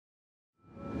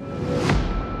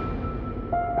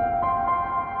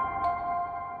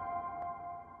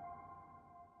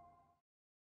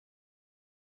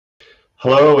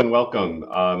Hello and welcome.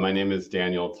 My name is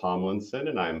Daniel Tomlinson,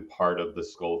 and I'm part of the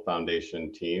Skoll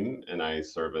Foundation team, and I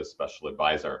serve as special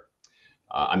advisor.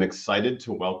 I'm excited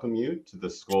to welcome you to the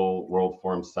Skoll World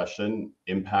Forum session,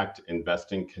 Impact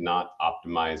Investing Cannot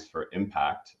Optimize for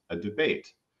Impact, a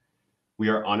debate. We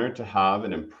are honored to have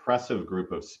an impressive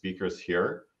group of speakers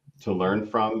here to learn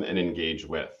from and engage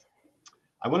with.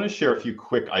 I want to share a few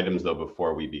quick items though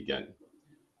before we begin.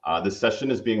 The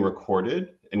session is being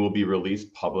recorded and will be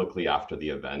released publicly after the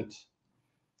event.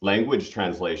 Language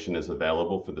translation is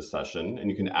available for the session, and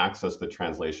you can access the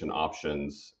translation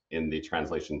options in the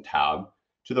translation tab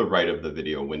to the right of the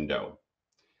video window.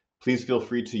 Please feel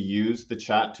free to use the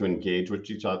chat to engage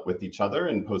with each other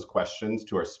and pose questions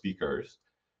to our speakers.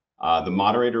 The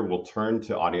moderator will turn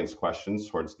to audience questions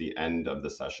towards the end of the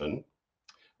session.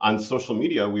 On social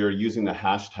media, we are using the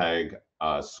hashtag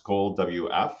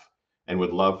SkollWF and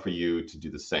would love for you to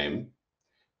do the same.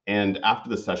 And after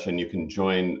the session, you can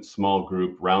join small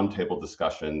group roundtable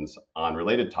discussions on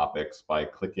related topics by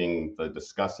clicking the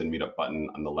Discuss and Meetup button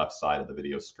on the left side of the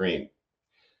video screen.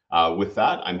 With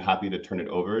that, I'm happy to turn it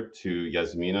over to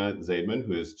Yasmina Zaidman,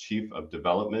 who is Chief of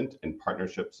Development and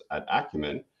Partnerships at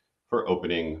Acumen, for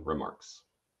opening remarks.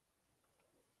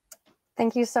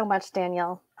 Thank you so much,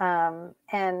 Daniel,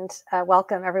 and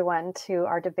welcome everyone to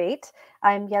our debate.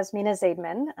 I'm Yasmina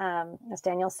Zaidman, as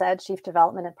Daniel said, Chief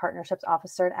Development and Partnerships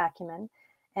Officer at Acumen,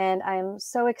 and I'm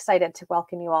so excited to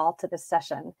welcome you all to this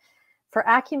session. For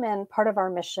Acumen, part of our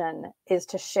mission is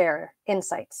to share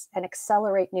insights and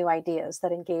accelerate new ideas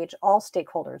that engage all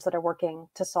stakeholders that are working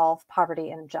to solve poverty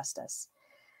and injustice.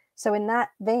 So in that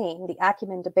vein, the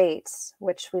Acumen Debates,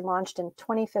 which we launched in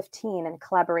 2015 in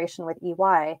collaboration with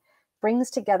EY,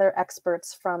 brings together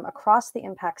experts from across the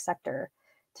impact sector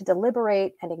to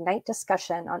deliberate and ignite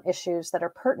discussion on issues that are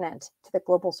pertinent to the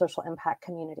global social impact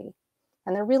community.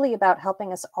 And they're really about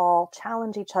helping us all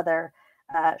challenge each other,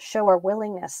 show our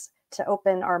willingness to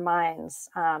open our minds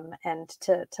and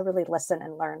to really listen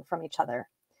and learn from each other.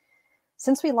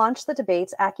 Since we launched the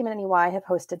debates, Acumen and EY have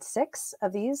hosted 6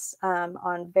 of these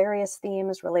on various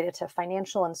themes related to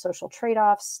financial and social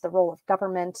trade-offs, the role of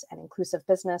government and inclusive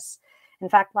business. In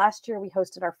fact, last year we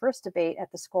hosted our first debate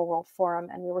at the Skoll World Forum,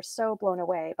 and we were so blown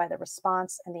away by the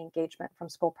response and the engagement from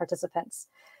Skoll participants.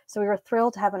 So we were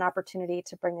thrilled to have an opportunity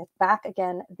to bring it back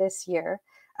again this year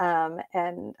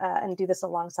and do this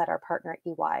alongside our partner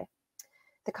EY.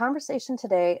 The conversation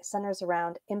today centers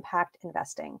around impact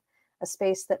investing, a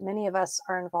space that many of us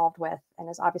are involved with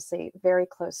and is obviously very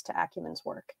close to Acumen's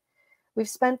work. We've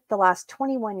spent the last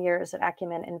 21 years at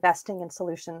Acumen investing in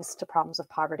solutions to problems of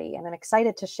poverty, and I'm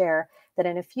excited to share that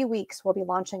in a few weeks, we'll be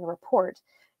launching a report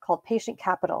called Patient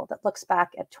Capital that looks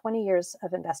back at 20 years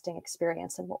of investing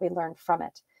experience and what we learned from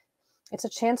it. It's a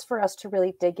chance for us to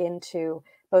really dig into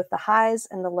both the highs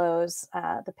and the lows,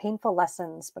 the painful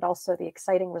lessons, but also the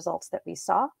exciting results that we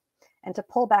saw, and to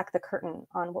pull back the curtain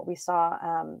on what we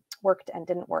saw worked and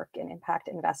didn't work in impact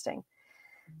investing.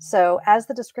 So as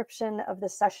the description of the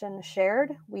session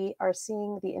shared, we are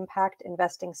seeing the impact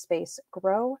investing space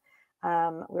grow.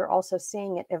 We're also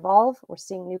seeing it evolve. We're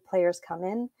seeing new players come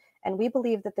in. And we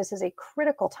believe that this is a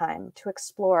critical time to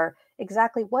explore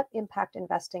exactly what impact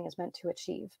investing is meant to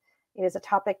achieve. It is a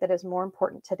topic that is more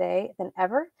important today than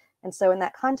ever. And so in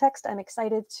that context, I'm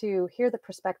excited to hear the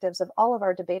perspectives of all of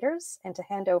our debaters and to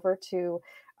hand over to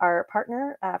our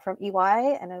partner from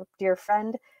EY and a dear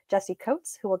friend, Jessie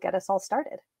Coates, who will get us all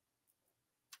started.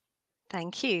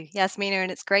 Thank you, Yasmina,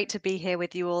 and it's great to be here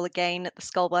with you all again at the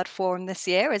Skoll World Forum this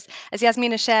year. As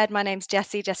Yasmina shared, my name's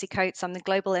Jessie Coates. I'm the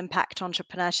Global Impact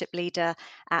Entrepreneurship Leader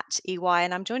at EY,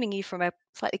 and I'm joining you from a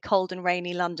slightly cold and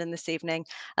rainy London this evening.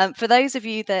 For those of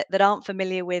you that aren't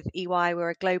familiar with EY,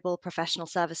 we're a global professional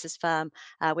services firm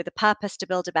with a purpose to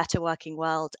build a better working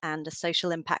world and a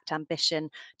social impact ambition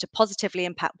to positively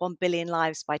impact 1 billion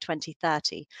lives by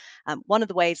 2030. One of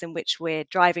the ways in which we're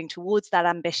driving towards that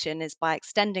ambition is by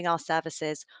extending our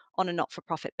services on a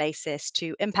not-for-profit basis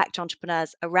to impact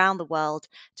entrepreneurs around the world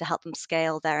to help them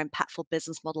scale their impactful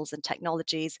business models and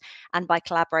technologies, and by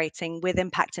collaborating with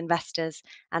impact investors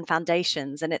and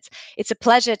foundations. And it's a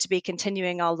pleasure to be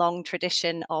continuing our long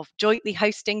tradition of jointly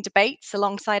hosting debates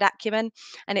alongside Acumen,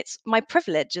 and it's my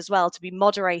privilege as well to be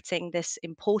moderating this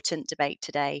important debate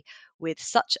today with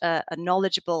such a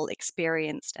knowledgeable,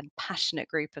 experienced and passionate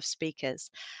group of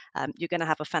speakers. You're going to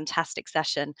have a fantastic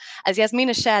session. As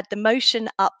Yasmina shared, the motion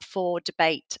up for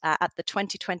debate at the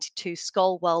 2022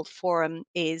 Skoll World Forum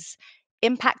is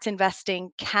impact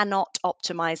investing cannot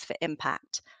optimize for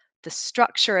impact. The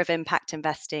structure of impact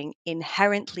investing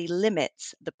inherently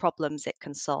limits the problems it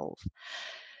can solve.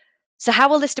 So how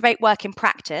will this debate work in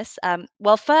practice?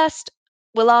 Well, first,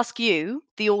 we'll ask you,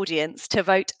 the audience, to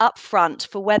vote up front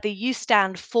for whether you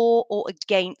stand for or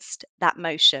against that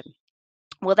motion.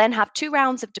 We'll then have 2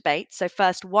 rounds of debate. So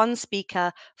first, one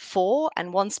speaker for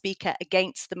and one speaker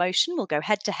against the motion will go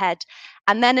head to head.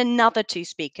 And then another 2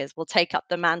 speakers will take up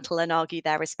the mantle and argue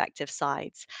their respective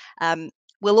sides.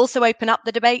 We'll also open up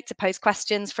the debate to pose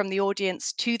questions from the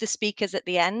audience to the speakers at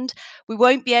the end. We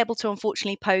won't be able to,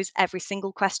 unfortunately, pose every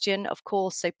single question, of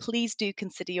course, so please do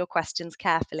consider your questions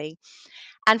carefully.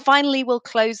 And finally, we'll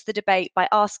close the debate by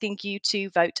asking you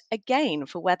to vote again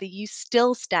for whether you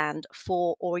still stand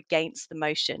for or against the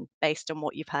motion based on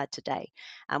what you've heard today.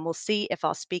 And we'll see if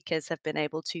our speakers have been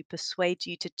able to persuade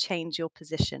you to change your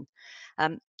position.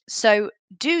 So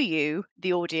do you,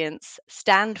 the audience,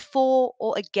 stand for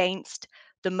or against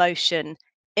the motion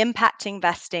impact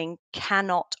investing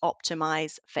cannot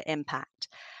optimize for impact?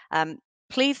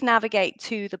 Please navigate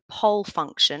to the poll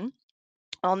function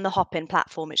on the Hopin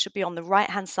platform. It should be on the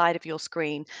right-hand side of your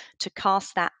screen to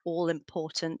cast that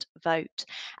all-important vote.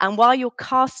 And while you're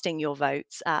casting your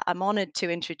votes, I'm honoured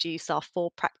to introduce our 4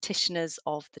 practitioners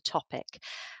of the topic.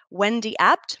 Wendy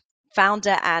Abd,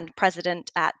 founder and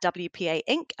president at WPA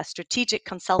Inc., a strategic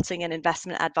consulting and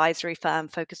investment advisory firm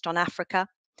focused on Africa.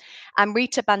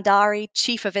 Amrita Bhandari,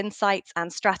 Chief of Insights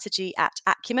and Strategy at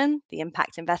Acumen, the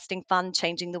impact investing fund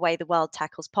changing the way the world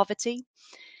tackles poverty.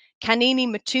 Kanini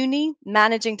Mutooni,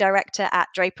 Managing Director at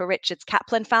Draper Richards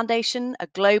Kaplan Foundation, a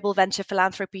global venture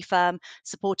philanthropy firm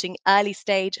supporting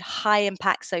early-stage,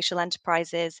 high-impact social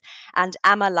enterprises, and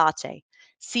Amma Latte,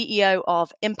 CEO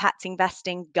of Impact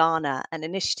Investing Ghana, an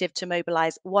initiative to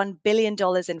mobilize $1 billion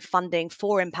in funding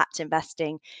for impact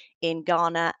investing in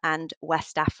Ghana and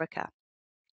West Africa.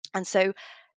 And so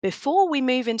before we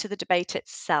move into the debate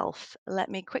itself, let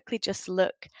me quickly just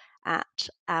look at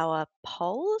our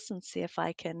polls and see if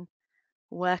I can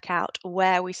work out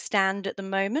where we stand at the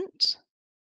moment.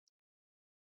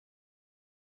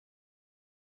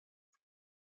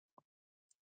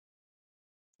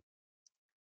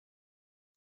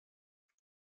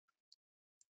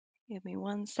 Give me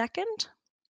 1 second.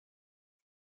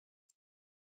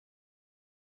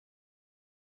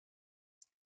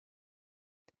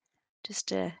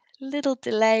 Just a little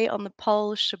delay on the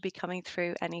poll, should be coming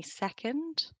through any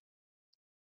second.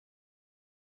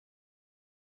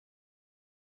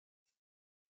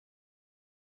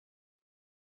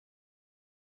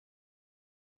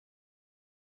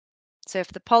 So if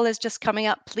the poll is just coming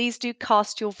up, please do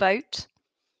cast your vote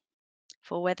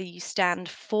for whether you stand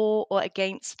for or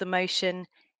against the motion,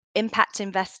 impact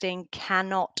investing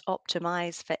cannot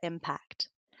optimize for impact.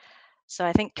 So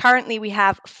I think currently we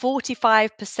have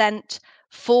 45%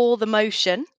 for the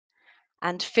motion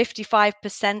and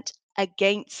 55%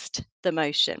 against the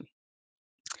motion,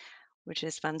 which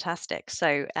is fantastic.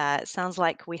 So it sounds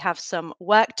like we have some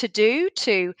work to do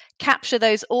to capture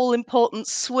those all-important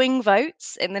swing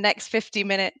votes in the next 50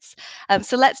 minutes.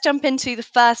 So let's jump into the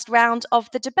first round of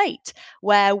the debate,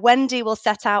 where Wendy will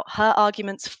set out her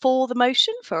arguments for the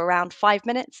motion for around 5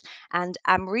 minutes, and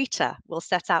Amrita will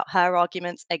set out her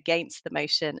arguments against the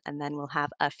motion, and then we'll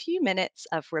have a few minutes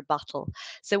of rebuttal.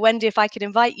 So Wendy, if I could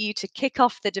invite you to kick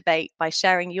off the debate by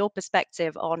sharing your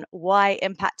perspective on why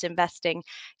impact investing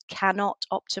cannot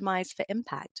optimize for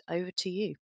impact. Over to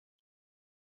you.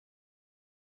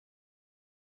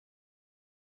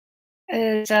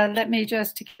 Let me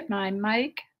just get my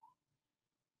mic.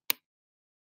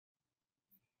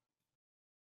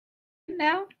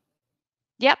 Now?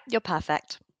 Yep, you're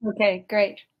perfect. Okay,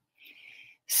 great.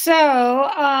 So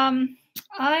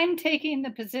I'm taking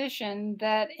the position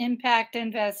that impact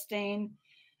investing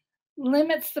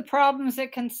limits the problems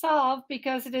it can solve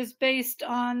because it is based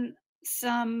on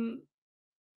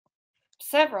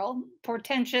several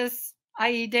portentous,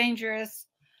 i.e. dangerous,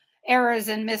 errors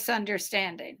and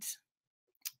misunderstandings.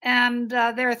 And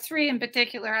there are 3 in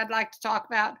particular I'd like to talk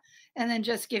about and then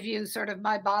just give you sort of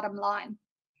my bottom line.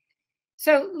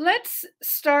 So let's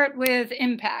start with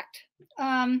impact.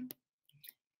 The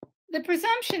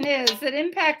presumption is that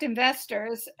impact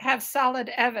investors have solid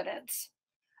evidence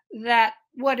that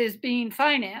what is being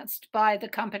financed by the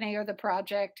company or the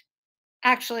project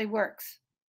actually works,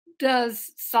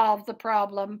 does solve the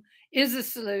problem, is a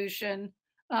solution,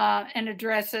 and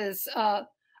addresses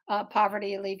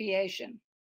poverty alleviation.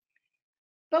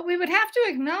 But we would have to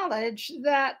acknowledge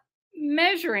that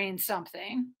measuring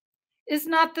something is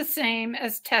not the same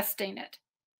as testing it.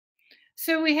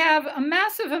 So we have a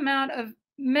massive amount of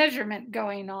measurement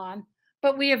going on,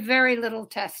 but we have very little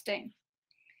testing.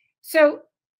 So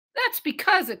that's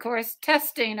because, of course,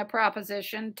 testing a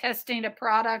proposition, testing a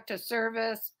product, a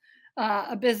service,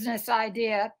 a business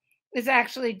idea is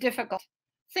actually difficult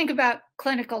think about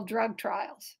clinical drug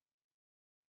trials.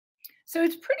 So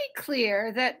it's pretty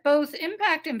clear that both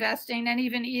impact investing and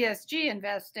even ESG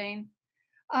investing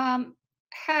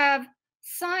have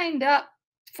signed up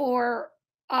for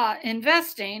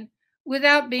investing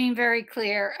without being very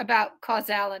clear about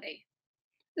causality.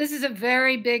 This is a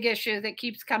very big issue that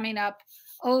keeps coming up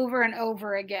over and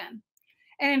over again.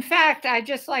 And in fact, I'd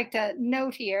just like to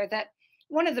note here that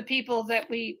one of the people that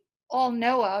we all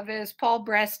know of is Paul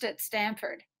Brest at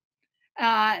Stanford,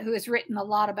 who has written a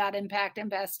lot about impact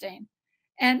investing.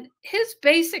 And his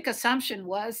basic assumption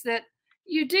was that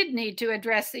you did need to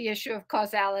address the issue of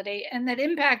causality, and that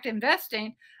impact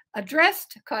investing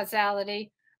addressed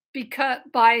causality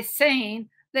by saying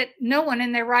that no one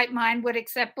in their right mind would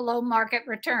accept below market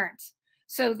returns.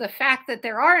 So the fact that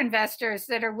there are investors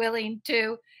that are willing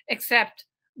to accept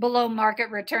below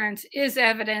market returns is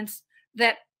evidence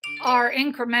that our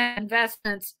incremental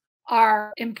investments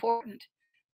are important.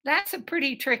 That's a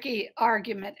pretty tricky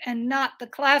argument and not the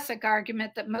classic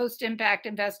argument that most impact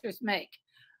investors make.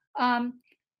 The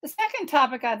second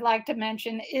topic I'd like to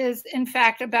mention is, in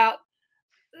fact, about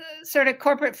sort of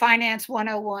corporate finance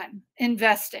 101,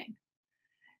 investing.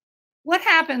 What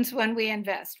happens when we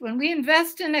invest? When we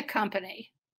invest in a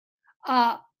company,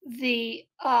 in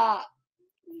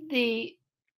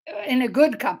a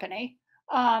good company,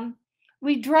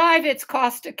 we drive its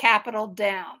cost of capital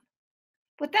down.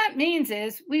 What that means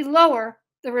is we lower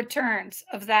the returns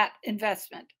of that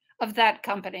investment, of that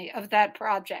company, of that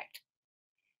project.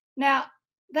 Now,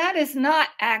 that is not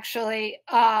actually,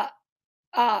 the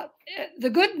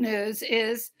good news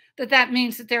is that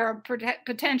means that there are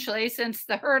potentially, since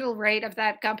the hurdle rate of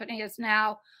that company is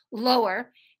now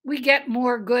lower, we get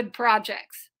more good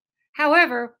projects.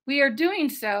 However, we are doing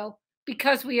so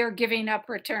because we are giving up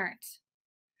returns.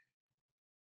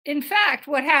 In fact,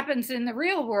 what happens in the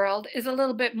real world is a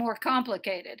little bit more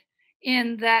complicated,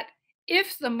 in that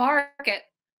if the market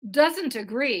doesn't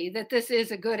agree that this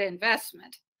is a good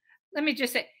investment, let me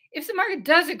just say, if the market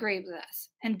does agree with us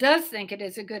and does think it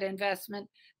is a good investment,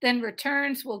 then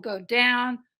returns will go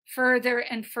down further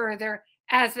and further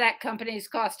as that company's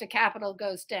cost of capital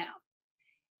goes down.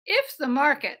 If the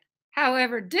market,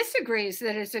 however, disagrees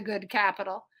that it's a good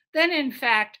capital, then in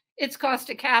fact, its cost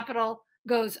of capital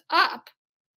goes up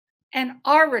and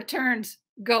our returns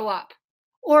go up,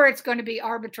 or it's going to be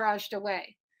arbitraged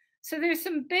away. So there's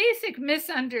some basic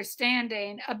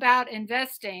misunderstanding about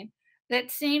investing that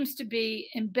seems to be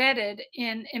embedded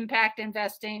in impact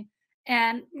investing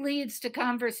and leads to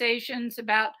conversations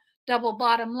about double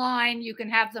bottom line. You can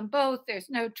have them both. There's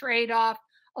no trade-off.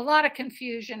 A lot of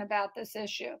confusion about this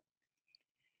issue.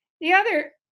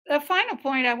 The final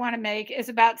point I want to make is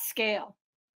about scale.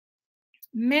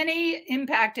 Many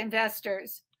impact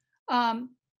investors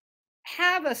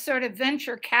have a sort of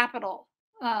venture capital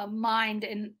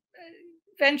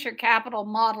venture capital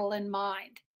model in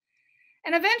mind.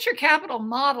 And a venture capital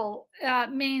model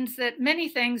means that many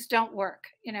things don't work.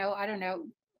 I don't know,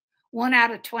 1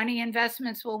 out of 20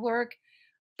 investments will work.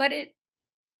 But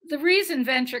the reason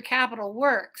venture capital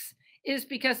works is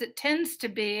because it tends to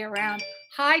be around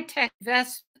high-tech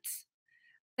investments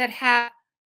that have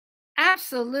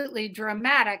absolutely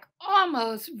dramatic,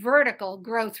 almost vertical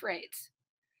growth rates.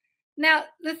 Now,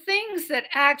 the things that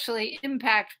actually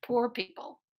impact poor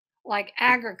people, like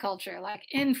agriculture, like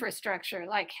infrastructure,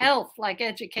 like health, like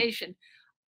education,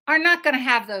 are not going to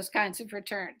have those kinds of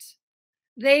returns.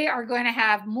 They are going to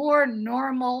have more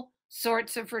normal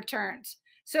sorts of returns.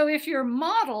 So if your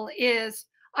model is,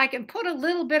 I can put a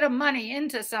little bit of money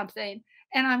into something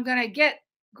and I'm going to get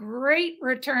great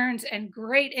returns and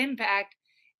great impact,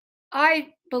 I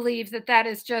believe that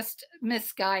is just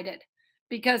misguided,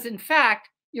 because in fact,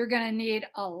 you're going to need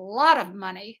a lot of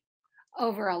money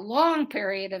over a long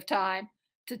period of time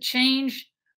to change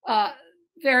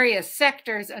various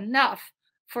sectors enough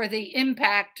for the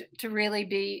impact to really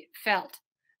be felt.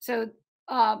 So,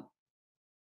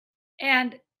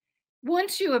 and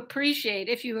once you appreciate,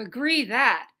 if you agree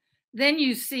that, then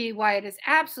you see why it is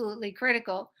absolutely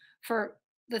critical for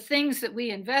the things that we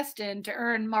invest in to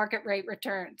earn market rate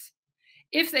returns.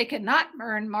 If they cannot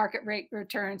earn market rate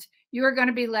returns, you're going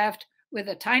to be left with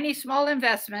a tiny, small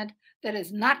investment that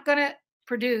is not going to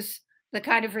produce the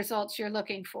kind of results you're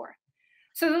looking for.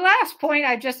 So the last point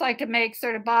I'd just like to make,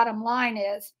 sort of bottom line,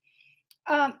 is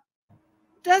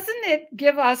doesn't it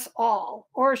give us all,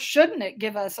 or shouldn't it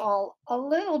give us all, a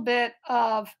little bit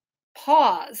of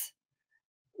pause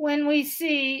when we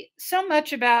see so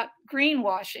much about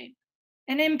greenwashing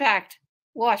and impact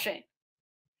washing?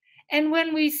 And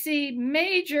when we see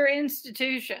major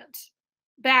institutions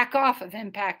back off of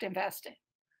impact investing,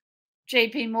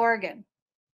 JP Morgan,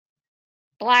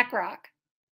 BlackRock.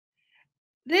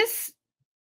 This,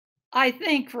 I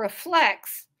think,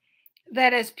 reflects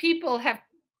that as people have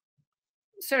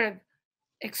sort of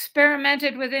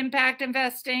experimented with impact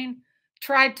investing,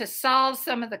 tried to solve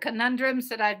some of the conundrums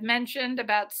that I've mentioned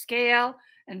about scale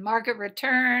and market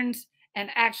returns and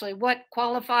actually what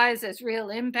qualifies as real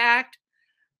impact,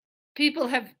 people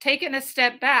have taken a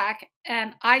step back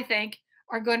and I think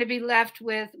are going to be left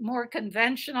with more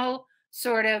conventional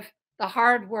sort of the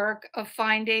hard work of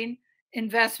finding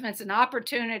investments and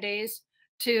opportunities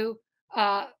to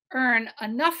earn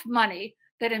enough money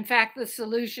that in fact the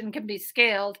solution can be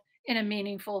scaled in a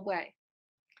meaningful way.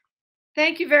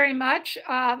 Thank you very much.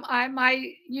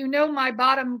 My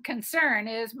bottom concern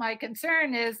is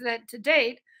that to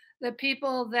date, the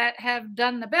people that have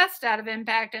done the best out of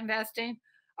impact investing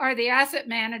are the asset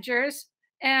managers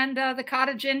and the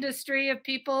cottage industry of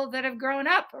people that have grown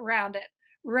up around it,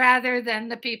 rather than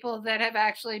the people that have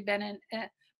actually been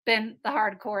the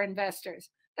hardcore investors.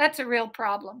 That's a real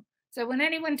problem. So when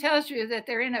anyone tells you that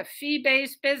they're in a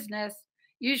fee-based business,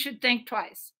 you should think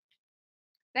twice.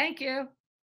 Thank you.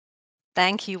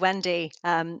 Thank you, Wendy.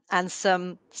 And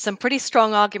some pretty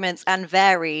strong arguments and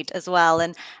varied as well.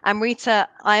 And Amrita,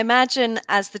 I imagine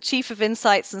as the Chief of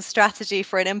Insights and Strategy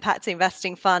for an impact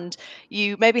investing fund,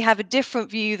 you maybe have a different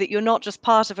view that you're not just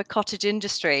part of a cottage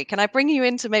industry. Can I bring you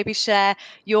in to maybe share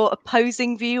your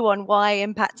opposing view on why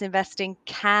impact investing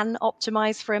can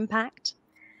optimize for impact?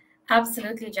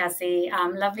 Absolutely, Jessie.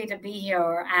 Lovely to be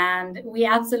here. And we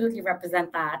absolutely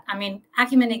represent that. I mean,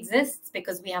 Acumen exists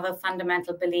because we have a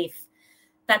fundamental belief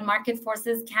that market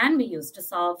forces can be used to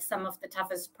solve some of the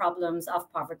toughest problems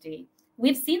of poverty.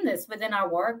 We've seen this within our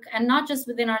work, and not just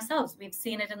within ourselves. We've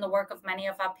seen it in the work of many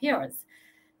of our peers.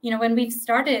 You know, when we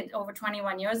started over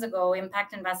 21 years ago,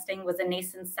 impact investing was a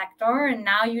nascent sector, and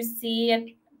now you see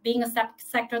it being a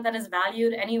sector that is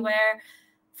valued anywhere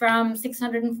from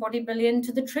 640 billion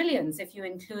to the trillions if you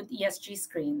include ESG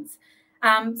screens.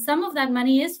 Some of that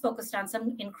money is focused on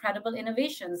some incredible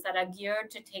innovations that are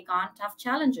geared to take on tough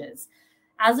challenges.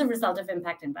 As a result of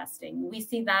impact investing, we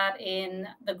see that in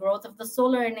the growth of the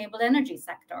solar-enabled energy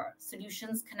sector,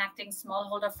 solutions connecting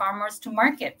smallholder farmers to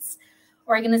markets,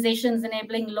 organizations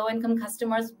enabling low-income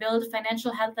customers build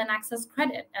financial health and access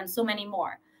credit, and so many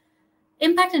more.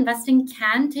 Impact investing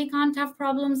can take on tough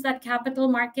problems that capital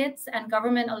markets and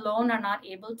government alone are not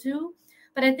able to.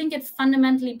 But I think the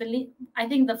fundamental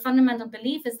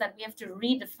belief is that we have to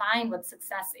redefine what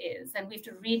success is, and we have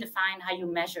to redefine how you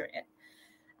measure it.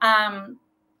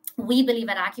 We believe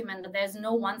at Acumen that there's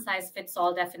no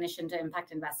one-size-fits-all definition to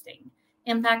impact investing.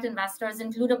 Impact investors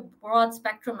include a broad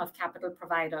spectrum of capital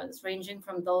providers, ranging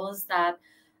from those that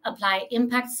apply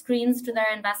impact screens to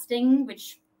their investing,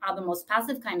 which are the most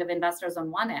passive kind of investors on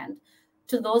one end,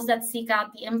 to those that seek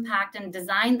out the impact and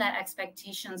design their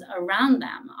expectations around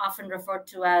them, often referred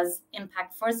to as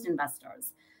impact-first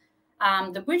investors.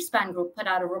 The Bridgespan Group put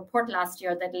out a report last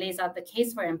year that lays out the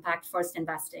case for impact-first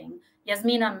investing.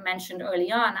 Yasmina mentioned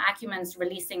early on, Acumen's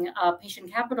releasing a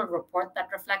patient capital report that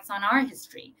reflects on our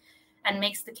history and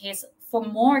makes the case for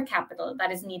more capital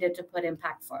that is needed to put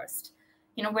impact first.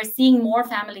 You know, we're seeing more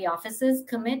family offices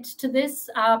commit to this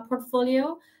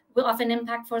portfolio of an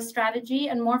impact-first strategy,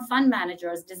 and more fund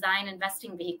managers design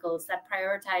investing vehicles that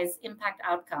prioritize impact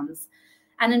outcomes,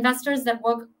 and investors that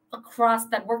work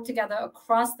together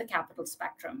across the capital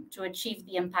spectrum to achieve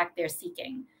the impact they're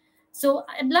seeking. So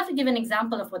I'd love to give an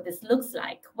example of what this looks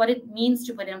like, what it means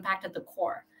to put impact at the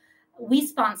core.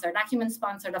 Acumen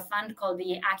sponsored a fund called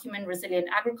the Acumen Resilient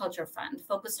Agriculture Fund,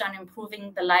 focused on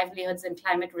improving the livelihoods and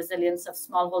climate resilience of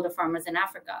smallholder farmers in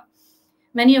Africa,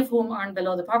 many of whom earn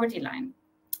below the poverty line.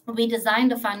 We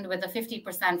designed a fund with a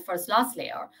 50% first loss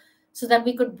layer so that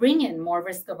we could bring in more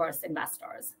risk-averse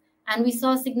investors. And we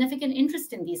saw significant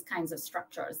interest in these kinds of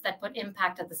structures that put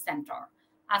impact at the center.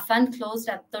 Our fund closed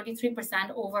at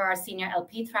 33% over our senior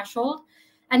LP threshold,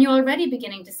 and you're already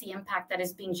beginning to see impact that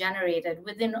is being generated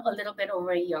within a little bit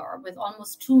over a year, with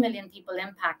almost 2 million people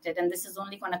impacted, and this is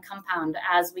only going to compound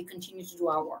as we continue to do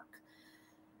our work.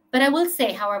 But I will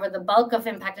say, however, the bulk of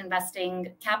impact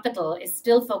investing capital is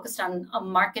still focused on a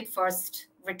market-first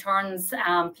returns,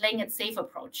 playing it safe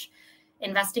approach,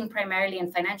 investing primarily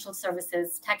in financial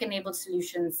services, tech-enabled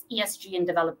solutions, ESG in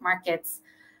developed markets.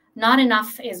 Not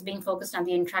enough is being focused on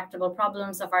the intractable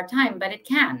problems of our time, but it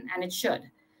can and it should.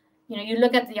 You know, you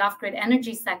look at the off-grid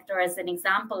energy sector as an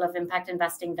example of impact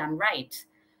investing done right.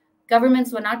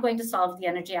 Governments were not going to solve the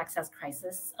energy access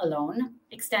crisis alone.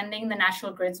 Extending the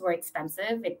national grids were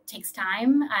expensive. It takes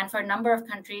time. And for a number of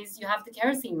countries, you have the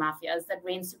kerosene mafias that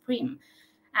reign supreme.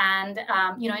 And,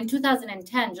 in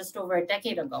 2010, just over a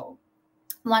decade ago,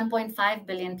 1.5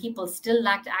 billion people still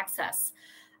lacked access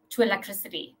to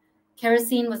electricity.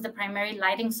 Kerosene was the primary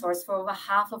lighting source for over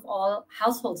half of all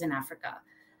households in Africa.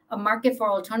 A market for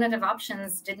alternative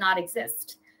options did not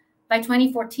exist. By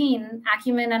 2014,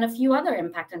 Acumen and a few other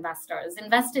impact investors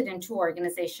invested in two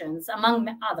organizations,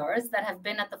 among others, that have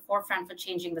been at the forefront for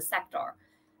changing the sector,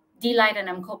 D-Light and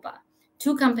Mkopa,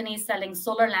 two companies selling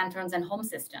solar lanterns and home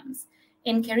systems.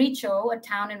 In Kericho, a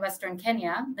town in Western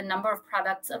Kenya, the number of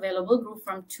products available grew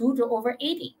from 2 to over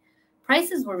 80.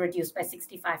 Prices were reduced by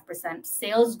 65%.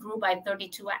 Sales grew by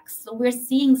 32x. So we're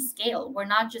seeing scale. We're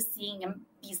not just seeing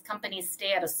these companies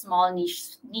stay at a small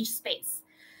niche space.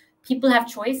 People have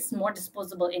choice, more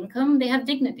disposable income. They have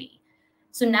dignity.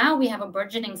 So now we have a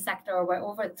burgeoning sector where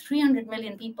over 300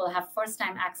 million people have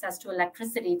first-time access to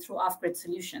electricity through off-grid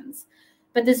solutions.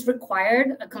 But this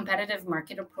required a competitive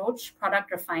market approach,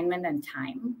 product refinement, and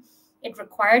time. It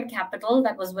required capital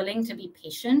that was willing to be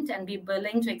patient and be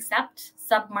willing to accept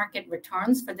sub-market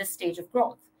returns for this stage of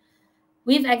growth.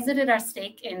 We've exited our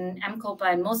stake in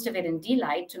Mkopa and most of it in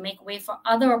D-Light to make way for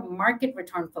other market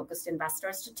return-focused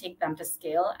investors to take them to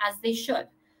scale, as they should.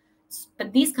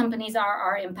 But these companies are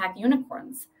our impact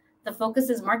unicorns. The focus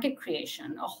is market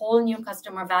creation, a whole new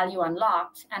customer value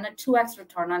unlocked, and a 2x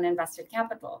return on invested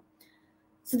capital.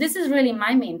 So this is really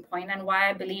my main point and why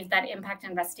I believe that impact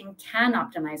investing can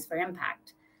optimize for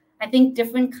impact. I think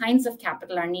different kinds of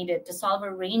capital are needed to solve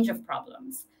a range of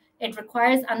problems. It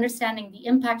requires understanding the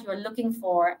impact you are looking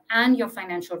for and your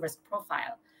financial risk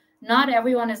profile. Not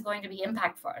everyone is going to be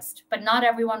impact first, but not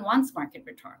everyone wants market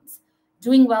returns.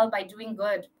 Doing well by doing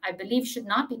good, I believe, should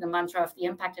not be the mantra of the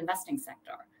impact investing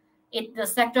sector. The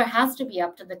sector has to be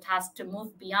up to the task to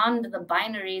move beyond the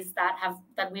binaries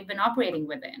that we've been operating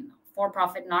within: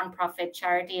 for-profit, non-profit,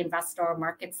 charity, investor,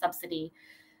 market subsidy.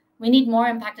 We need more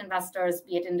impact investors,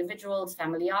 be it individuals,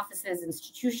 family offices,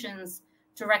 institutions,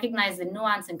 to recognize the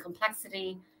nuance and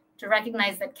complexity, to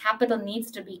recognize that capital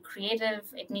needs to be creative,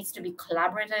 it needs to be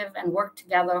collaborative, and work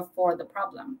together for the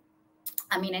problem.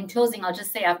 I mean, in closing, I'll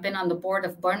just say I've been on the board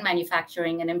of Burn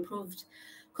Manufacturing, an improved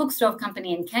cook stove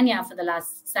company in Kenya, for the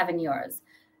last 7 years.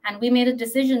 And we made a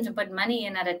decision to put money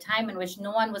in at a time in which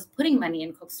no one was putting money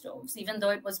in cook stoves, even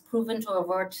though it was proven to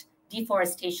avert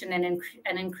deforestation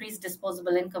and increase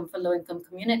disposable income for low-income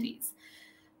communities.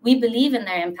 We believe in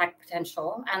their impact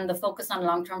potential and the focus on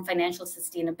long-term financial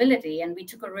sustainability, and we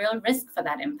took a real risk for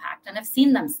that impact and have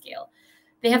seen them scale.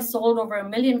 They have sold over 1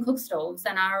 million cook stoves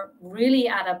and are really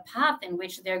at a path in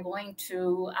which they're going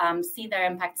to see their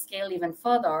impact scale even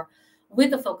further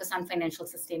with a focus on financial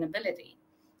sustainability.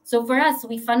 So for us,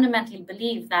 we fundamentally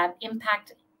believe that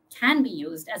impact can be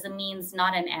used as a means,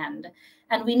 not an end.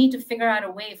 And we need to figure out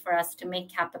a way for us to make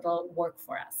capital work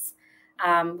for us.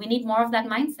 We need more of that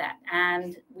mindset,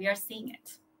 and we are seeing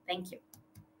it. Thank you.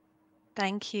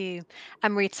 Thank you,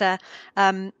 Amrita.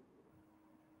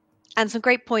 And some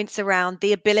great points around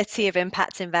the ability of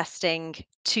impact investing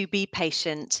to be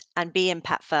patient and be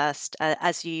impact first,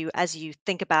 as you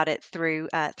think about it through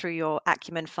your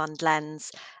Acumen fund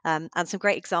lens, and some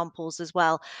great examples as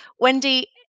well. Wendy,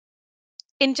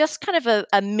 in just kind of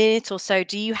a minute or so,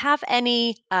 do you have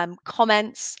any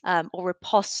comments or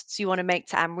ripostes you want to make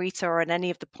to Amrita or on any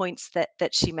of the points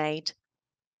that she made?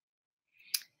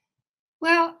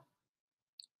 Well,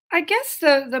 I guess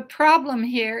the problem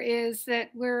here is that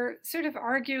we're sort of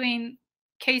arguing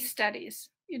case studies.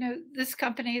 You know, this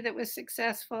company that was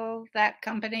successful, that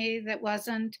company that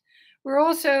wasn't. We're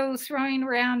also throwing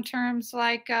around terms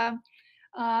like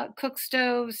cook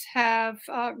stoves have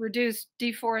reduced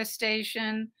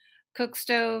deforestation. Cook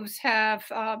stoves have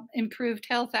improved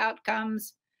health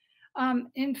outcomes.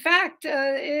 In fact,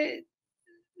 the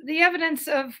evidence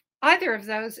of either of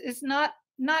those is not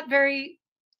very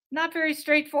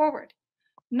straightforward,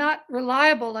 not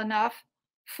reliable enough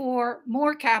for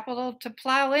more capital to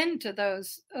plow into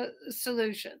those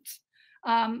solutions.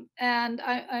 And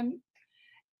I'm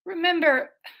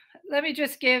remember, let me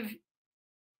just give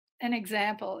an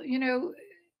example. You know,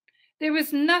 there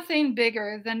was nothing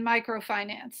bigger than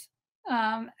microfinance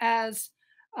as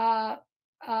an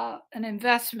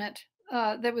investment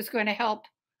that was going to help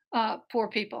poor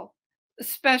people,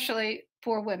 especially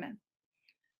poor women.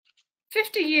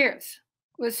 50 years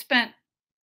was spent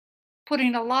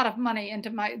putting a lot of money into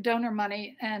my donor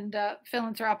money and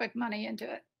philanthropic money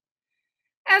into it.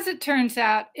 As it turns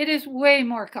out, it is way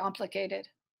more complicated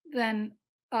than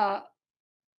a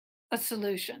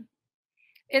solution.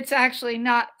 It's actually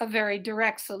not a very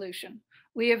direct solution.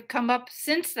 We have come up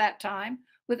since that time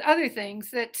with other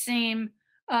things that seem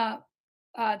to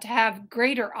have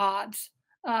greater odds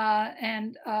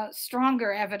and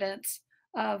stronger evidence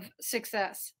of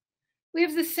success. we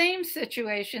have the same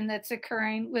situation that's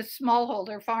occurring with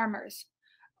smallholder farmers.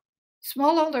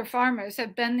 Smallholder farmers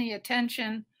have been the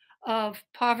attention of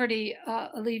poverty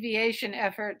alleviation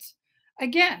efforts,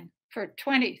 again, for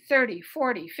 20, 30,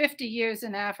 40, 50 years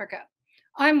in Africa.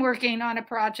 I'm working on a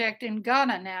project in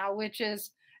Ghana now, which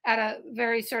is at a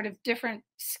very sort of different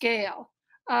scale.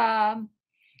 But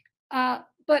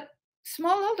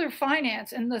smallholder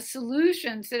finance and the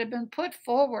solutions that have been put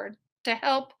forward to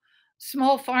help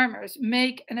small farmers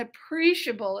make an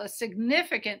appreciable, a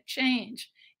significant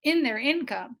change in their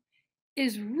income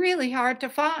is really hard to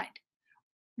find.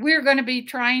 We're going to be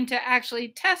trying to actually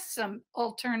test some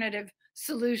alternative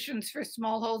solutions for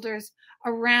smallholders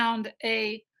around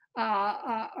a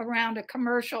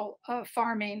commercial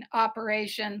farming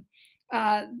operation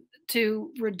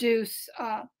to reduce,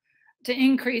 to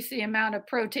increase the amount of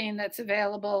protein that's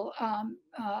available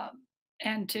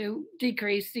and to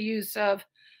decrease the use of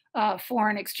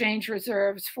foreign exchange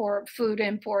reserves for food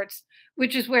imports,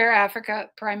 which is where Africa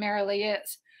primarily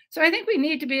is. So I think we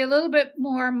need to be a little bit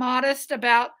more modest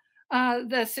about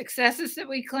the successes that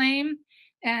we claim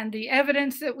and the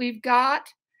evidence that we've got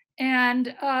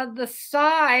and the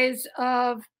size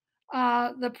of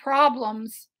the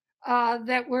problems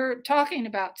that we're talking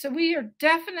about. So we are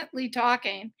definitely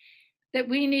talking that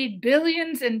we need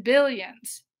billions and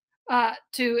billions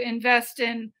to invest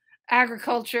in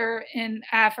agriculture in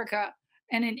Africa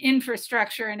and in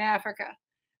infrastructure in Africa.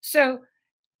 So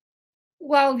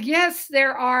while yes,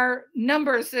 there are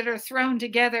numbers that are thrown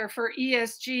together for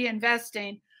ESG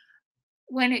investing,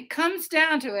 when it comes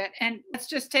down to it, and let's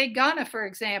just take Ghana, for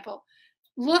example,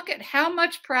 look at how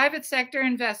much private sector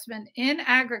investment in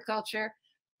agriculture,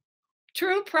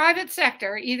 true private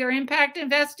sector, either impact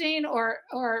investing or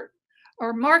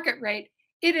market rate,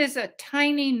 it is a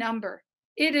tiny number.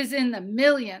 It is in the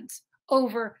millions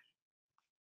over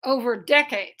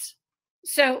decades.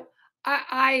 So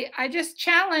I just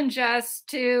challenge us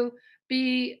to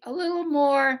be a little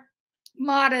more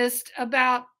modest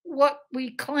about what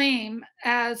we claim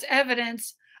as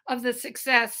evidence of the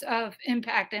success of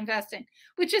impact investing,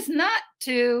 which is not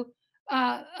to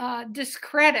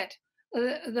discredit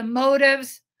the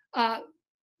motives,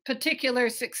 particular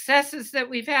successes that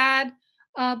we've had,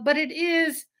 but it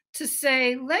is to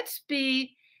say, let's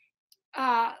be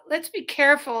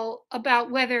careful about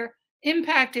whether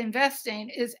impact investing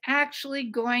is actually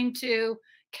going to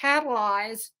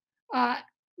catalyze.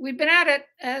 We've been at it,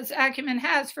 as Acumen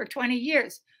has, for 20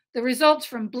 years. The results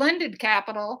from blended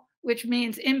capital, which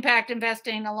means impact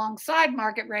investing alongside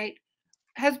market rate,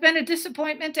 has been a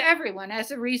disappointment to everyone,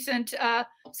 as a recent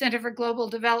Center for Global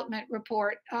Development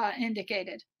report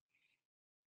indicated.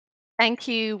 Thank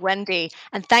you, Wendy,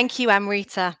 and thank you,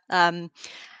 Amrita.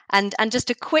 And just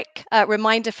a quick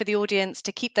reminder for the audience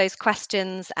to keep those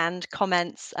questions and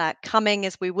comments coming,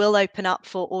 as we will open up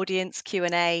for audience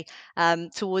Q&A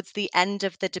towards the end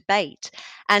of the debate.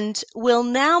 And we'll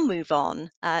now move on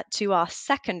to our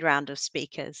second round of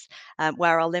speakers,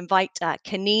 where I'll invite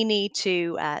Kanini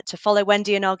to follow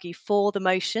Wendy and argue for the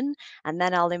motion, and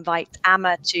then I'll invite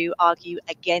Amma to argue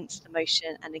against the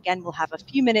motion. And again, we'll have a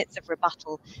few minutes of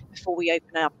rebuttal before we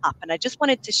open it up. And I just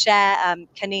wanted to share,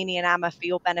 Kanini and Amma, for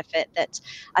your benefit, that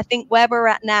I think where we're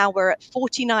at now, we're at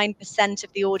 49%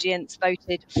 of the audience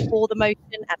voted for the motion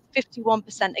and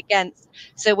 51% against.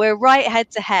 So we're right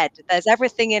head to head. There's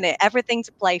everything in it, everything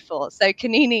to play for. So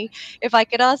Kanini, if I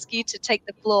could ask you to take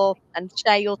the floor and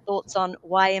share your thoughts on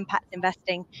why impact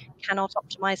investing cannot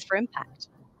optimize for impact.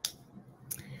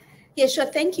 Yeah, sure.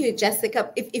 Thank you,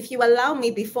 Jessica. If you allow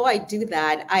me, before I do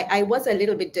that, I was a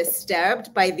little bit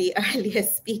disturbed by the earlier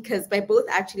speakers, by both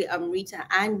actually Amrita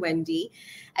and Wendy.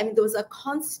 I mean, there was a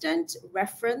constant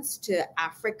reference to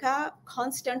Africa,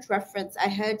 constant reference. I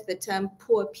heard the term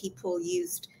poor people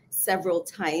used several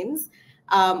times.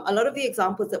 A lot of the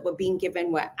examples that were being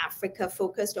given were Africa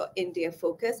focused or India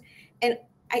focused. And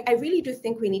I really do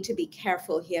think we need to be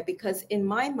careful here, because in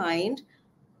my mind,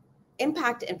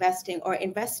 impact investing, or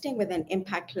investing with an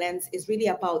impact lens, is really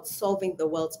about solving the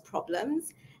world's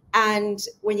problems. And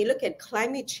when you look at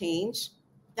climate change,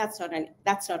 that's not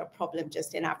a problem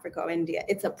just in Africa or India.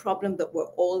 It's a problem that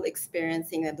we're all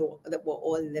experiencing and that we're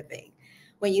all living.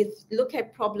 When you look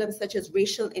at problems such as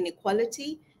racial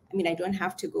inequality, I mean, I don't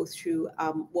have to go through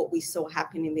what we saw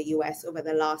happen in the US over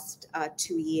the last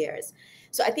 2 years.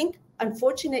 So I think,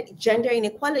 unfortunately, gender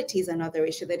inequality is another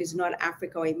issue that is not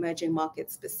Africa or emerging market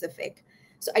specific.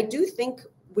 So I do think,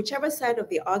 whichever side of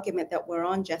the argument that we're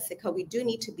on, Jessica, we do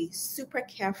need to be super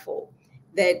careful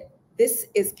that this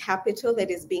is capital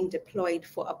that is being deployed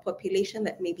for a population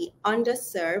that may be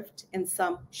underserved in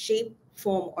some shape,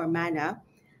 form, or manner,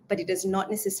 but it does not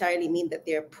necessarily mean that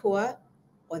they're poor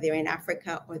or they're in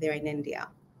Africa or they're in India.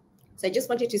 So I just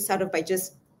wanted to start off by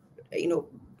just,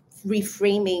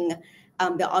 reframing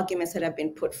the arguments that have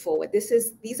been put forward.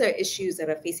 These are issues that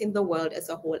are facing the world as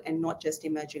a whole and not just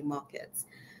emerging markets.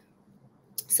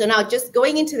 So now just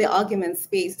going into the argument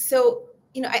space. So,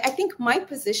 I think my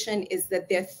position is that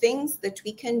there are things that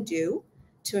we can do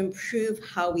to improve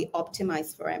how we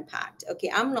optimize for impact. Okay,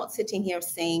 I'm not sitting here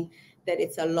saying that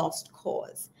it's a lost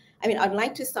cause. I mean, I'd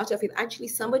like to start off with, actually,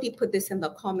 somebody put this in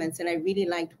the comments and I really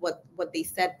liked what they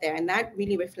said there. And that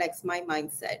really reflects my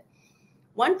mindset.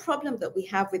 One problem that we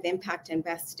have with impact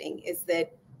investing is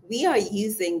that we are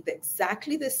using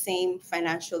exactly the same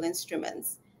financial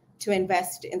instruments to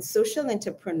invest in social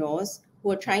entrepreneurs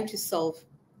who are trying to solve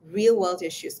real world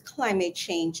issues, climate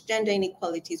change, gender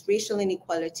inequalities, racial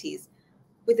inequalities,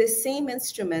 with the same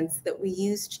instruments that we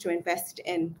used to invest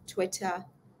in Twitter,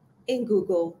 in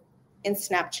Google, in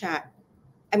Snapchat.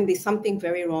 I mean, there's something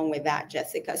very wrong with that,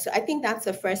 Jessica. So I think that's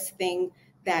the first thing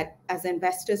that as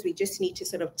investors, we just need to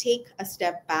sort of take a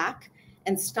step back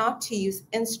and start to use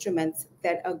instruments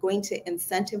that are going to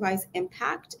incentivize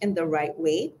impact in the right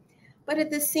way, but at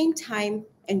the same time,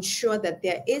 ensure that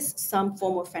there is some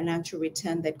form of financial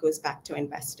return that goes back to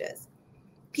investors.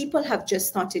 People have just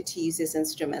started to use these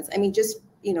instruments. I mean, just,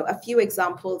 a few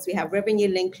examples. We have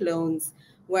revenue-linked loans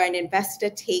where an investor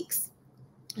takes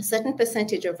a certain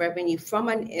percentage of revenue from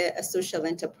a social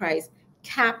enterprise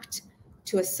capped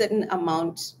to a certain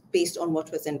amount based on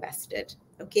what was invested.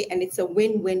 Okay, and it's a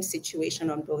win-win situation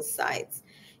on both sides.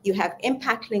 You have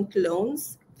impact-linked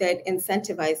loans that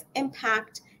incentivize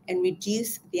impact and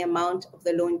reduce the amount of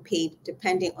the loan paid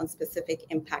depending on specific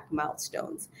impact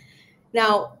milestones.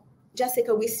 Now,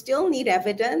 Jessica, we still need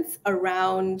evidence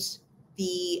around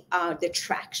the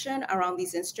traction around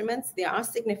these instruments. There are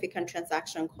significant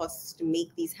transaction costs to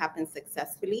make these happen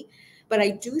successfully, but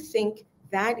I do think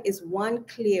that is one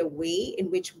clear way in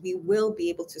which we will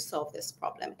be able to solve this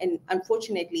problem. And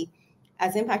unfortunately,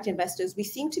 as impact investors, we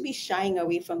seem to be shying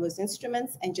away from those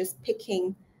instruments and just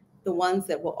picking the ones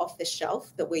that were off the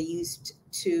shelf that were used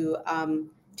to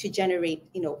generate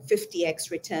 50x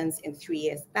returns in 3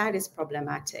 years. That is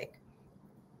problematic.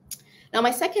 Now,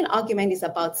 my second argument is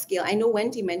about scale. I know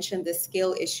Wendy mentioned the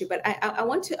scale issue, but I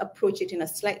want to approach it in a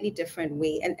slightly different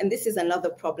way. And this is another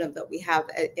problem that we have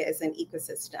as an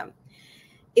ecosystem.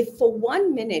 If for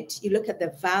 1 minute you look at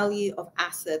the value of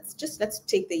assets, just let's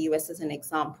take the US as an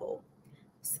example.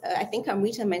 I think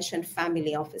Amrita mentioned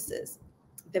family offices.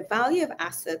 The value of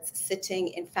assets sitting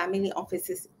in family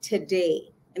offices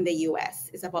today in the US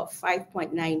is about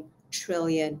 $5.9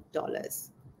 trillion,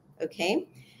 okay?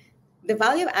 The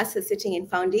value of assets sitting in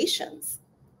foundations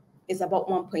is about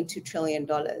 $1.2 trillion.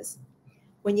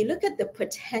 When you look at the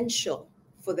potential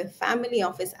for the family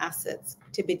office assets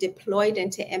to be deployed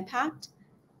into impact,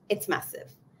 it's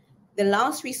massive. The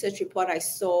last research report I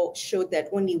saw showed that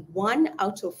only 1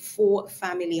 out of 4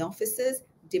 family offices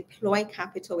deploy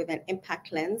capital with an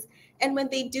impact lens. And when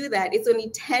they do that, it's only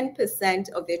 10%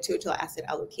 of their total asset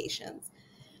allocations.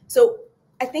 So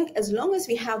I think as long as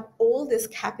we have all this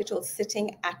capital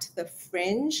sitting at the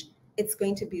fringe, it's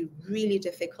going to be really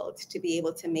difficult to be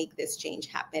able to make this change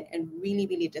happen and really,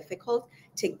 really difficult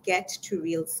to get to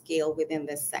real scale within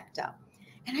this sector.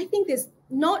 And I think there's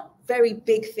not very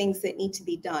big things that need to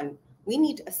be done. We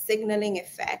need a signaling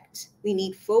effect. We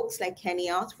need folks like Kenny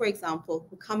Out, for example,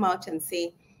 who come out and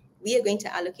say, we are going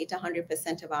to allocate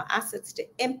 100% of our assets to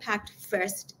impact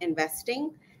first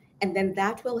investing. And then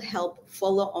that will help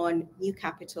follow on new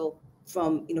capital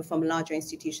from larger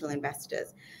institutional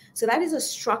investors. So that is a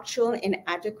structural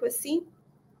inadequacy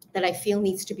that I feel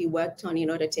needs to be worked on in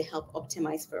order to help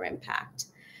optimize for impact.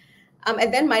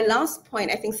 And then my last point,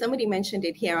 I think somebody mentioned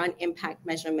it here on impact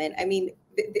measurement. I mean,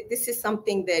 this is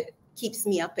something that keeps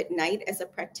me up at night as a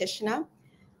practitioner.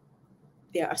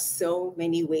 There are so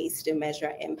many ways to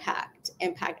measure impact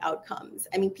outcomes.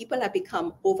 I mean, people have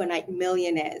become overnight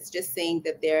millionaires just saying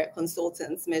that they're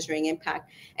consultants measuring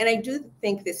impact. And I do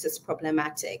think this is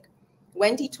problematic.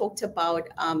 Wendy talked about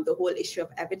the whole issue of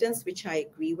evidence, which I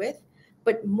agree with.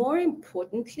 But more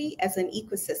importantly, as an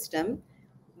ecosystem,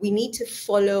 we need to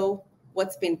follow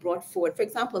what's been brought forward. For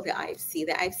example, the IFC.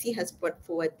 The IFC has brought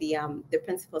forward the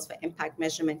principles for impact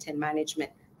measurement and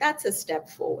management. That's a step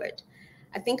forward.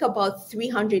 I think about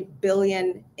 300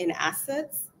 billion in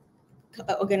assets.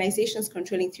 Organizations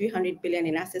controlling 300 billion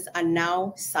in assets are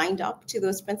now signed up to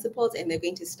those principles, and they're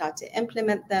going to start to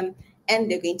implement them, and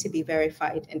they're going to be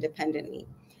verified independently.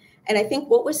 And I think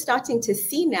what we're starting to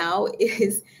see now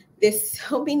is there's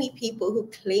so many people who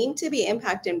claim to be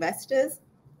impact investors,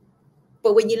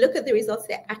 but when you look at the results,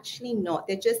 they're actually not.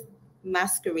 They're just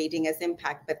masquerading as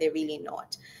impact, but they're really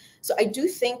not. So I do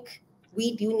think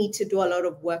we do need to do a lot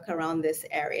of work around this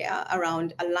area,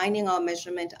 around aligning our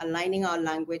measurement, aligning our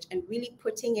language, and really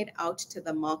putting it out to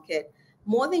the market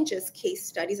more than just case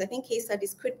studies. I think case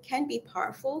studies can be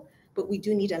powerful, but we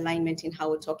do need alignment in how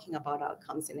we're talking about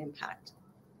outcomes and impact.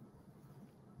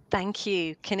 Thank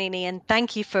you, Kanini, and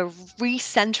thank you for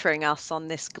recentering us on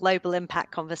this global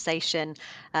impact conversation,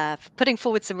 for putting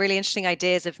forward some really interesting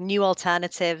ideas of new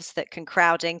alternatives that can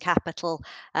crowd in capital,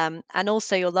 and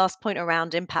also your last point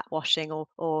around impact washing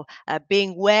or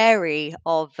being wary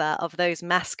of those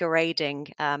masquerading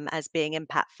as being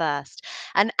impact first.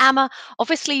 And Amma,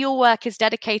 obviously your work is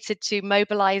dedicated to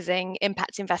mobilizing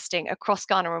impact investing across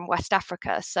Ghana and West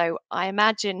Africa. So I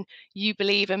imagine you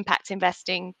believe impact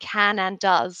investing can and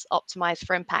does optimize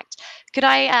for impact. Could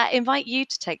I invite you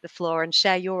to take the floor and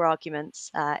share your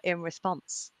arguments in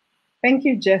response? Thank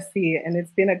you, Jessie, and it's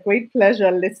been a great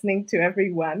pleasure listening to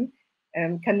everyone.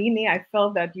 Kanini, I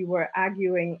felt that you were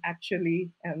arguing actually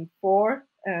for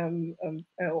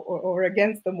or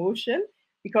against the motion,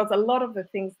 because a lot of the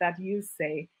things that you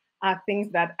say are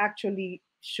things that actually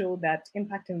show that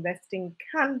impact investing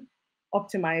can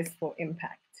optimize for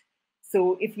impact.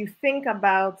 So if you think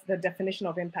about the definition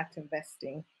of impact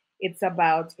investing, it's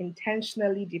about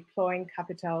intentionally deploying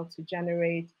capital to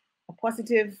generate a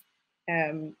positive,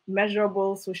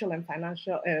 measurable social and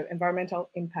financial, environmental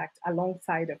impact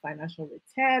alongside a financial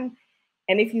return.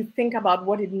 And if you think about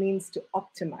what it means to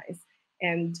optimize,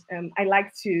 and I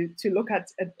like to look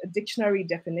at a dictionary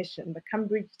definition. The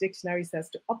Cambridge Dictionary says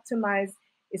to optimize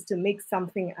is to make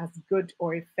something as good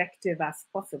or effective as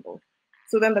possible.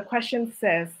 So then the question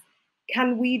says,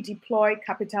 can we deploy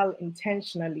capital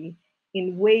intentionally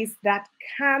in ways that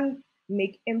can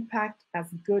make impact as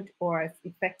good or as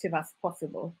effective as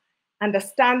possible?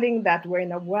 Understanding that we're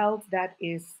in a world that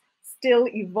is still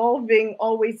evolving,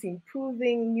 always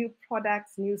improving, new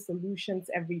products, new solutions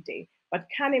every day. But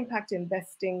can impact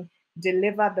investing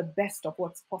deliver the best of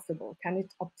what's possible? Can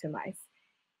it optimize?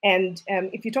 And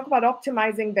if you talk about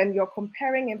optimizing, then you're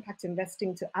comparing impact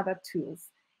investing to other tools.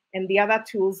 And the other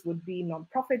tools would be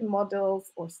nonprofit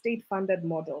models or state-funded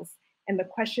models. And the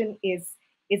question is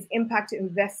impact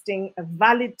investing a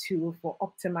valid tool for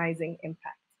optimizing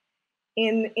impact?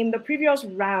 In the previous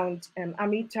round,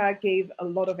 Amrita gave a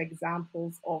lot of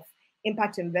examples of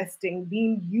impact investing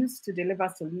being used to deliver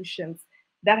solutions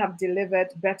that have delivered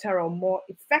better or more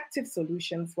effective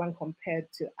solutions when compared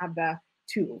to other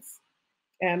tools.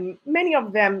 Many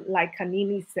of them, like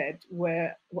Kanini said,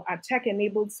 are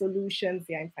tech-enabled solutions,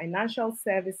 they are in financial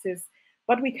services,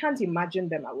 but we can't imagine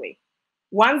them away.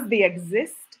 Once they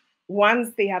exist,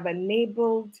 once they have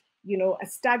enabled, a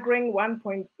staggering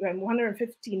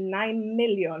 159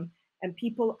 million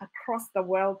people across the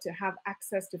world to have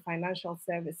access to financial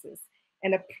services,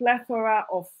 and a plethora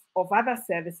of other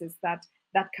services that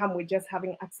come with just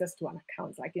having access to an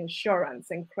account, like insurance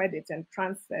and credit and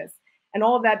transfers, and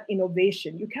all that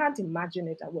innovation. You can't imagine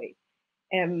it away.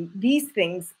 These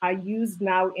things are used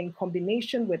now in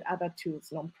combination with other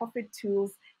tools, nonprofit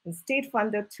tools and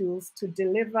state-funded tools, to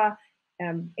deliver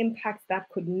impact that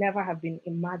could never have been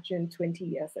imagined 20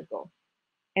 years ago.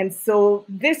 And so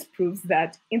this proves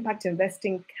that impact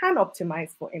investing can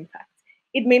optimize for impact.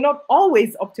 It may not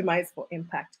always optimize for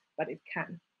impact, but it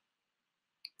can.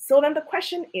 So then the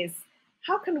question is,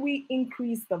 how can we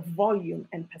increase the volume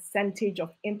and percentage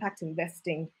of impact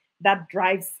investing that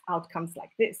drives outcomes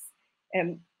like this?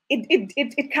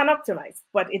 It can optimize,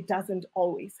 but it doesn't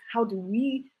always. How do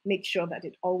we make sure that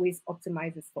it always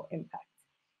optimizes for impact?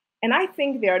 And I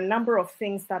think there are a number of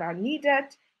things that are needed.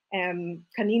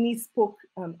 Kanini spoke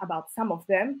about some of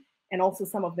them, and also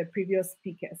some of the previous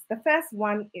speakers. The first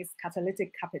one is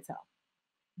catalytic capital.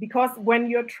 Because when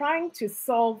you're trying to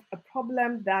solve a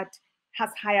problem that has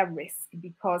higher risk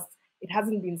because it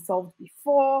hasn't been solved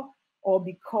before, or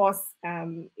because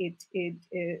it's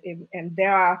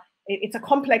a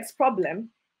complex problem,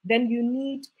 then you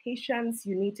need patience,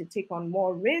 you need to take on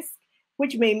more risk,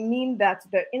 which may mean that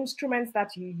the instruments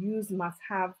that you use must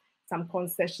have some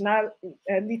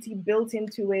concessionality built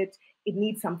into it. It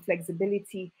needs some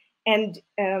flexibility. And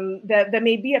there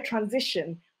may be a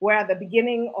transition where at the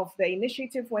beginning of the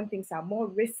initiative, when things are more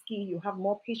risky, you have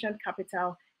more patient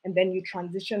capital, and then you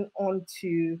transition on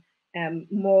to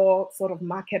more sort of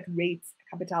market rate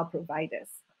capital providers.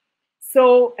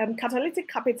 So catalytic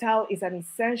capital is an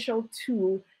essential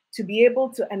tool to be able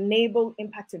to enable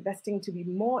impact investing to be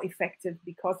more effective,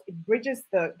 because it bridges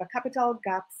the capital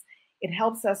gaps. It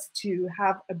helps us to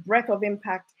have a breadth of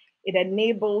impact. It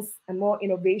enables a more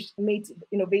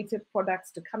innovative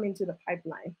products to come into the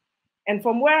pipeline. And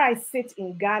from where I sit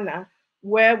in Ghana,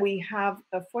 where we have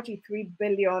a 43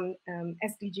 billion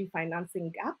SDG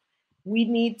financing gap. We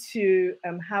need to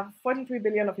have 43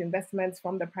 billion of investments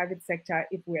from the private sector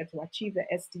if we are to achieve the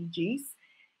SDGs.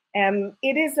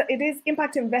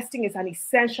 Impact investing is an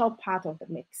essential part of the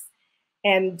mix.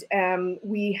 And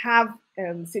we have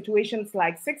situations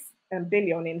like 6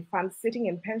 billion in funds sitting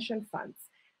in pension funds,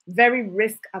 very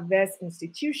risk-averse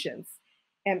institutions.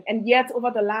 And yet, over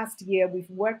the last year, we've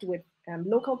worked with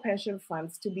local pension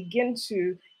funds to begin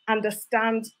to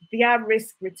understand their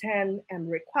risk return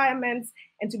requirements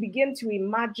and to begin to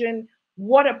imagine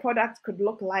what a product could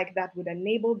look like that would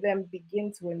enable them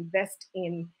begin to invest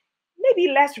in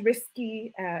maybe less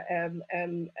risky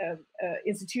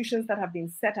institutions that have been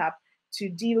set up to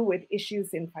deal with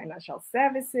issues in financial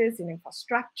services, in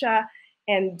infrastructure,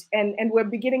 and we're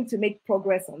beginning to make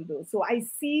progress on those. So I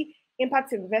see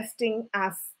impact investing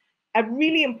as a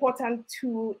really important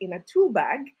tool in a tool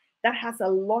bag that has a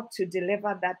lot to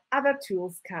deliver that other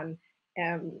tools can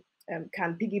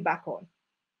piggyback on.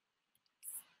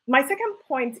 My second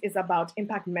point is about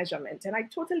impact measurement, and I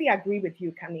totally agree with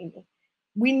you, Kanini.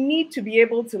 We need to be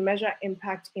able to measure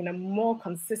impact in a more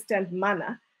consistent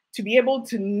manner to be able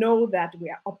to know that we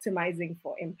are optimizing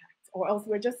for impact, or else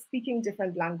we're just speaking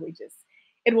different languages.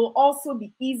 It will also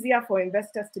be easier for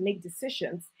investors to make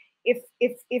decisions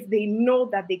if they know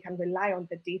that they can rely on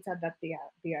the data that they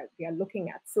are looking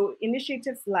at. So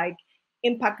initiatives like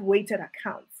impact weighted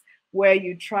accounts, where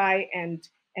you try and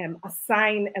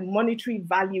assign a monetary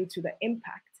value to the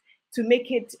impact to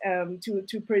make it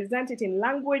to present it in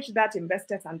language that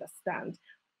investors understand,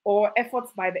 or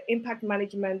efforts by the Impact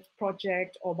Management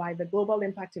Project or by the Global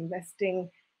Impact Investing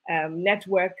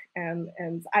Network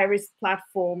and IRIS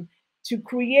platform to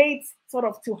create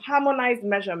to harmonize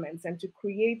measurements and to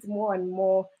create more and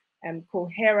more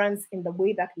coherence in the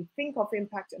way that we think of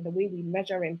impact and the way we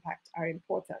measure impact are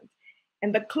important.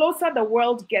 And the closer the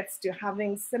world gets to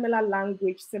having similar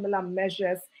language, similar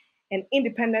measures, and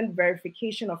independent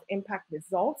verification of impact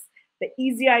results, the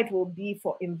easier it will be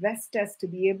for investors to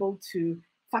be able to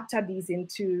factor these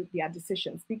into their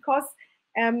decisions. Because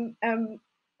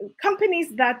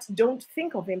companies that don't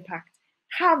think of impact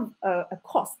have a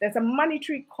cost. There's a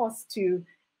monetary cost to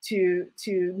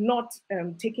not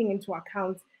taking into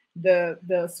account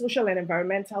the social and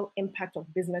environmental impact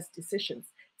of business decisions.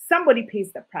 Somebody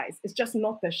pays the price. It's just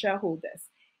not the shareholders.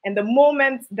 And the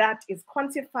moment that is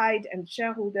quantified and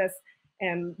shareholders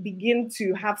begin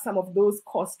to have some of those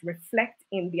costs reflect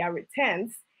in their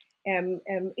returns,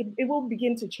 it will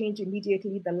begin to change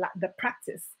immediately the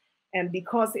practice,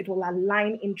 because it will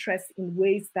align interests in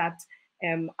ways that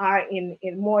are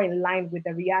more in line with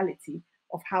the reality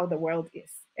of how the world is.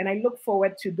 And I look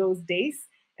forward to those days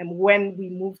when we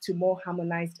move to more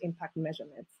harmonized impact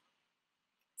measurements.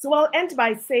 So I'll end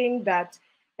by saying that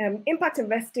impact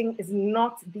investing is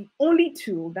not the only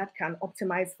tool that can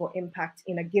optimize for impact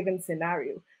in a given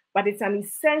scenario, but it's an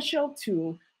essential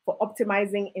tool for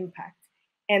optimizing impact.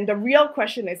 And the real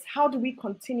question is, how do we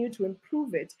continue to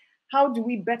improve it? How do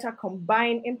we better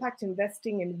combine impact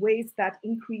investing in ways that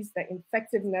increase the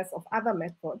effectiveness of other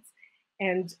methods?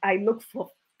 And I look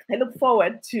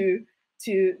forward to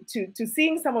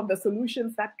seeing some of the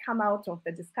solutions that come out of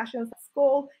the discussions at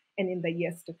Skoll and in the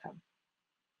years to come.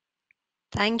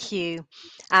 Thank you,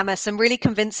 Amma. Some really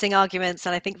convincing arguments,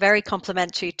 and I think very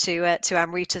complementary to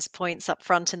Amrita's points up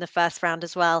front in the first round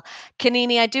as well.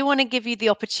 Kanini, I do want to give you the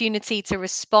opportunity to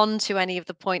respond to any of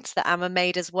the points that Amma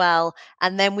made as well,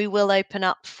 and then we will open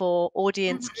up for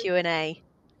audience Q&A.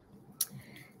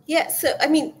 Yeah, so I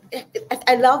mean,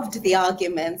 I loved the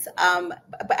arguments,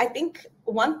 but I think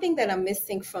one thing that I'm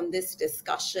missing from this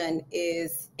discussion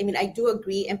is, I mean, I do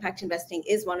agree impact investing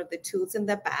is one of the tools in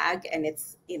the bag, and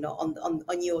it's, you know,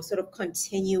 on your sort of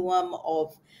continuum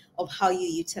of how you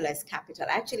utilize capital.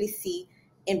 I actually see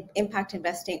impact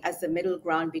investing as the middle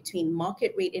ground between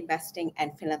market rate investing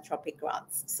and philanthropic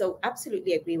grants. So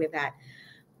absolutely agree with that.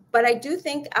 But I do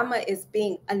think Amma is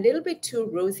being a little bit too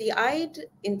rosy-eyed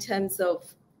in terms of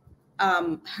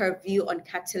her view on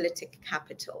catalytic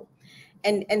capital.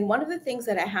 And one of the things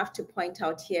that I have to point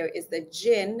out here is that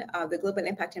GIN, the Global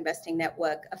Impact Investing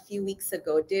Network, a few weeks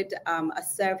ago did a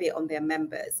survey on their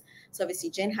members. So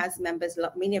obviously GIN has members,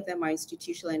 many of them are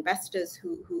institutional investors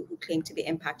who claim to be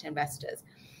impact investors.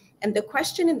 And the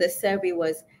question in the survey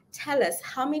was, tell us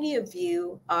how many of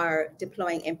you are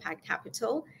deploying impact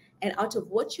capital, and out of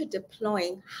what you're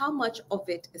deploying, how much of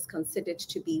it is considered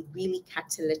to be really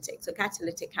catalytic? So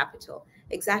catalytic capital,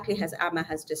 exactly as Amma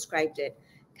has described it.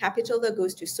 Capital that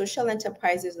goes to social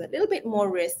enterprises with a little bit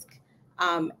more risk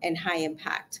and high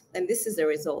impact. And this is the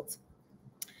result.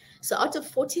 So out of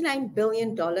 $49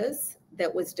 billion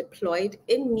that was deployed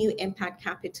in new impact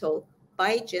capital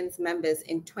by GINS members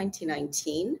in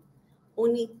 2019,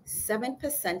 only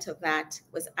 7% of that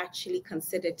was actually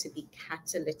considered to be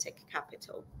catalytic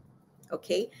capital.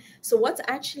 Okay, so what's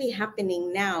actually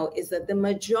happening now is that the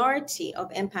majority of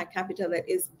impact capital that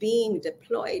is being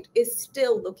deployed is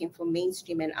still looking for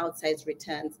mainstream and outsized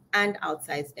returns and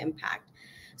outsized impact.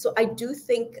 So I do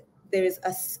think there is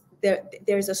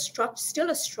still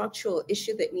a structural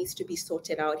issue that needs to be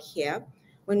sorted out here.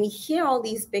 When we hear all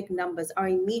these big numbers, our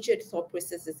immediate thought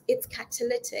process is it's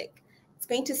catalytic. It's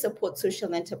going to support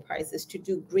social enterprises to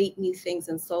do great new things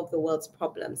and solve the world's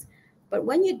problems. But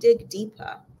when you dig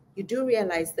deeper, you do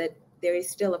realize that there is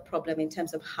still a problem in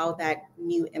terms of how that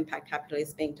new impact capital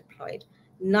is being deployed.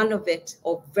 None of it,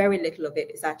 or very little of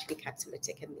it, is actually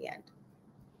catalytic in the end.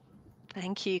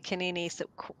 Thank you, Kanini. So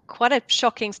quite a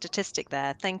shocking statistic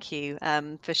there. Thank you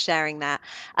for sharing that.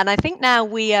 And I think now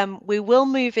we will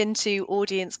move into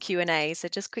audience Q&A. So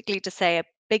just quickly to say a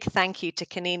big thank you to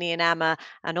Kanini and Amma,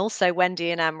 and also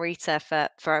Wendy and Amrita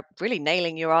for really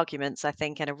nailing your arguments, I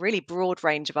think, and a really broad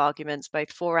range of arguments, both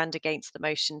for and against the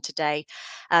motion today.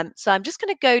 So I'm just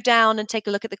going to go down and take a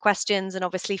look at the questions, and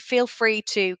obviously feel free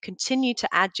to continue to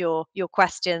add your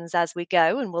questions as we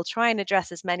go, and we'll try and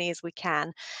address as many as we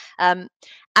can.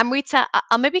 Amrita,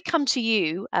 I'll maybe come to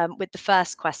you with the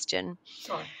first question.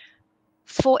 Sure.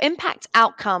 For impact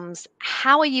outcomes,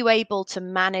 how are you able to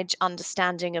manage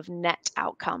understanding of net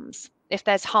outcomes? If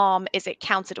there's harm, is it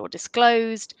counted or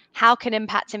disclosed? How can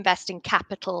impact investing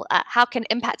capital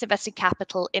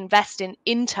invest in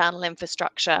internal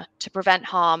infrastructure to prevent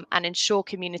harm and ensure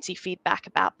community feedback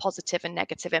about positive and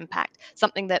negative impact?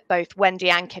 Something that both Wendy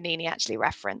and Kanini actually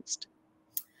referenced.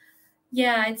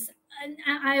 Yeah,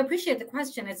 I appreciate the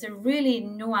question. It's a really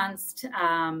nuanced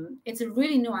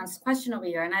question over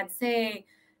here. And I'd say,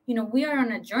 we are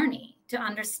on a journey to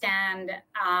understand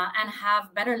and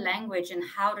have better language in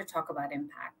how to talk about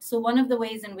impact. So one of the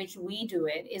ways in which we do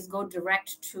it is go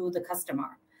direct to the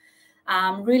customer.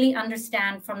 Really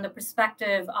understand from the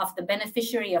perspective of the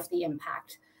beneficiary of the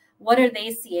impact. What are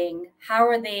they seeing? How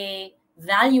are they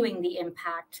valuing the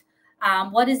impact?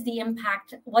 What is the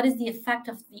impact? What is the effect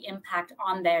of the impact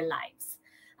on their lives?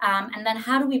 And then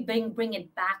how do we bring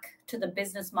it back to the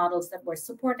business models that we're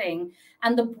supporting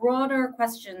and the broader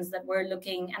questions that we're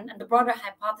looking and the broader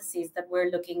hypotheses that we're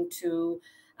looking to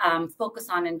focus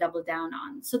on and double down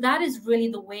on. So that is really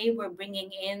the way we're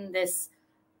bringing in this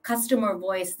customer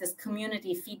voice, this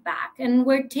community feedback. And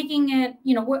we're taking it,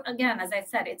 again, as I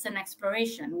said, it's an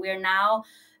exploration. We're now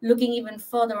looking even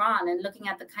further on and looking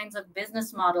at the kinds of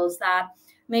business models that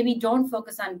maybe don't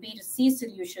focus on B2C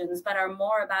solutions, but are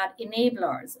more about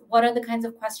enablers. What are the kinds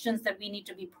of questions that we need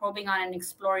to be probing on and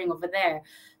exploring over there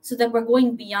so that we're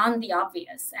going beyond the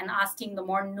obvious and asking the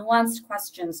more nuanced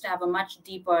questions to have a much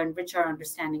deeper and richer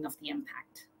understanding of the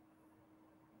impact.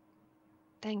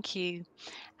 Thank you,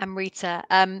 Amrita.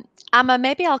 Amma,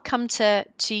 maybe I'll come to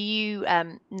you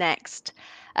next.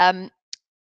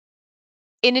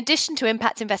 In addition to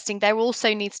impact investing, there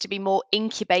also needs to be more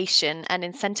incubation and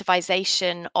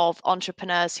incentivization of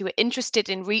entrepreneurs who are interested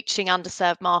in reaching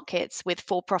underserved markets with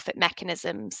for-profit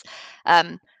mechanisms.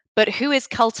 But who is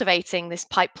cultivating this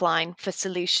pipeline for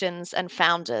solutions and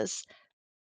founders?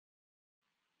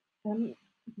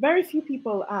 Very few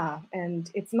people are, and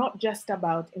it's not just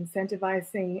about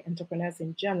incentivizing entrepreneurs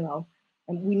in general.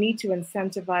 We need to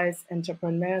incentivize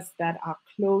entrepreneurs that are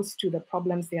close to the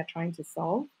problems they are trying to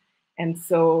solve. And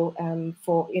so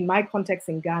in my context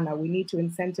in Ghana, we need to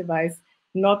incentivize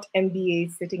not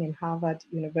MBAs sitting in Harvard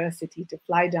University to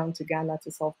fly down to Ghana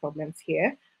to solve problems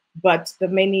here, but the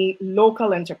many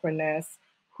local entrepreneurs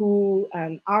who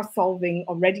are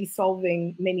already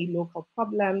solving many local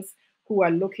problems, who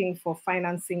are looking for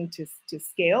financing to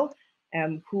scale,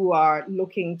 who are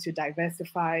looking to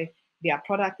diversify their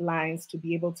product lines to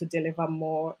be able to deliver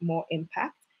more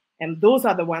impact. And those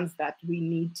are the ones that we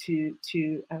need to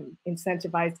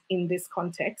incentivize in this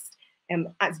context,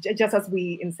 just as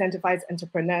we incentivize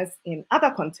entrepreneurs in other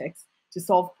contexts to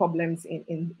solve problems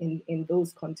in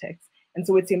those contexts. And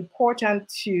so it's important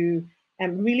to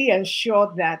really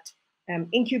ensure that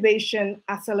incubation,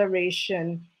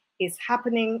 acceleration is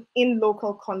happening in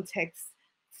local contexts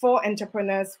for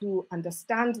entrepreneurs who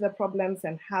understand the problems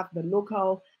and have the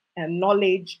local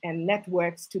knowledge and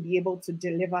networks to be able to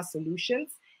deliver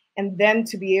solutions, and then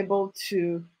to be able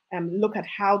to look at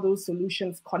how those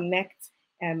solutions connect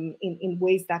in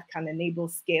ways that can enable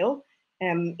scale.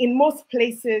 In most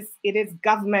places, it is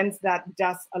government that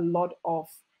does a lot of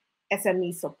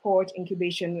SME support,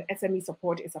 incubation. SME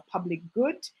support is a public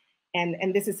good,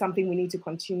 and this is something we need to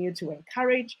continue to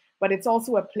encourage. but it's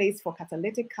also a place for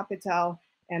catalytic capital.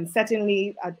 And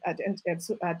certainly at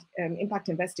Impact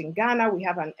Investing Ghana, we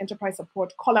have an enterprise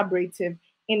support collaborative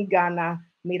in Ghana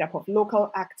made up of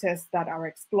local actors that are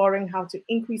exploring how to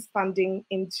increase funding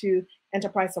into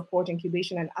enterprise support,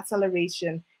 incubation, and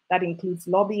acceleration. That includes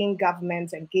lobbying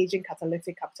governments, engaging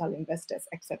catalytic capital investors,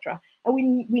 etc. And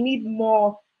we need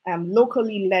more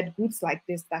locally led groups like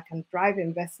this that can drive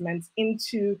investments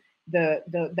into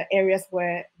the areas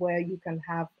where you can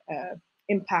have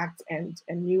impact and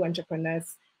new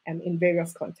entrepreneurs in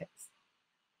various contexts.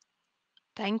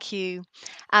 Thank you,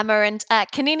 Amma. And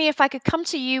Kanini, if I could come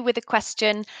to you with a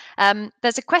question.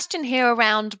 There's a question here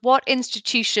around what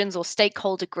institutions or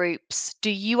stakeholder groups do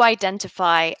you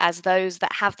identify as those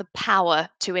that have the power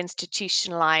to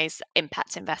institutionalize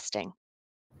impact investing?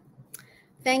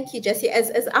 Thank you, Jessie.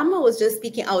 As Amma was just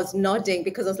speaking, I was nodding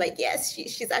because I was like, yes,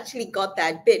 she's actually got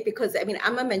that bit, because I mean,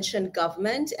 Amma mentioned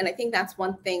government. And I think that's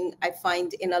one thing I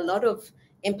find in a lot of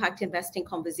impact investing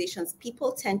conversations,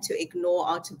 people tend to ignore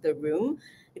out of the room.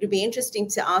 It would be interesting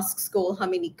to ask Skoll how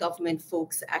many government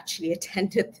folks actually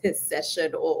attended this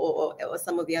session or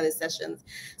some of the other sessions.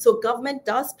 So government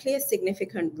does play a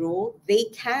significant role. They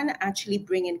can actually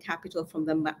bring in capital from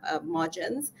the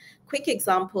margins. Quick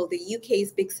example, the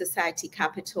UK's Big Society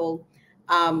Capital,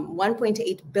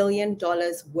 $1.8 billion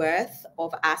worth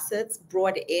of assets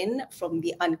brought in from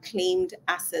the Unclaimed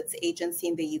Assets Agency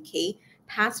in the UK,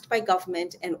 passed by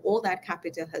government, and all that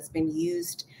capital has been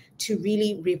used to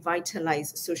really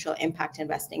revitalize social impact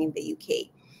investing in the UK.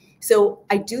 So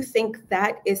I do think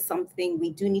that is something we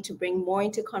do need to bring more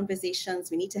into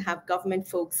conversations. We need to have government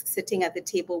folks sitting at the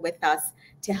table with us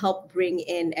to help bring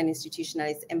in and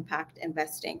institutionalize impact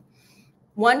investing.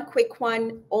 One quick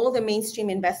one, all the mainstream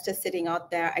investors sitting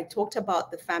out there, I talked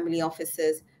about the family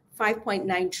offices,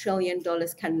 $5.9 trillion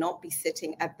cannot be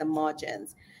sitting at the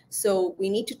margins. So we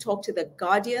need to talk to the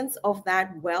guardians of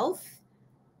that wealth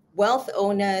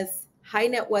owners, high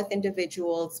net worth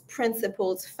individuals,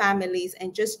 principals, families,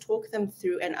 and just talk them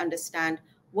through and understand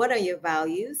what are your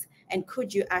values and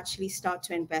could you actually start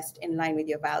to invest in line with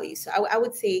your values. So I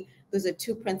would say those are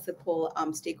two principal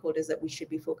stakeholders that we should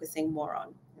be focusing more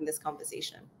on in this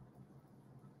conversation.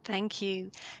 Thank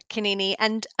you, Kanini.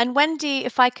 And Wendy,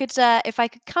 if I could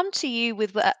come to you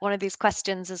with one of these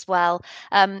questions as well.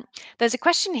 There's a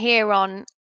question here on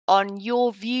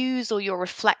your views or your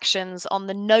reflections on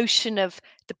the notion of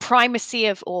the primacy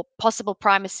of, or possible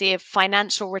primacy of,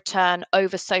 financial return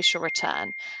over social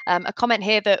return. A comment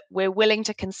here that we're willing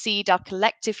to concede our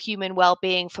collective human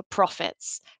well-being for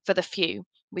profits for the few.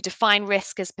 We define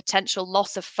risk as potential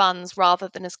loss of funds rather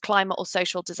than as climate or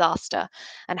social disaster.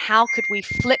 And how could we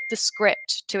flip the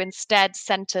script to instead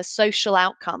center social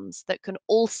outcomes that can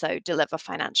also deliver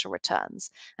financial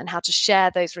returns, and how to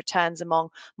share those returns among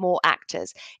more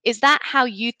actors? Is that how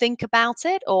you think about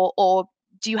it, or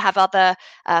do you have other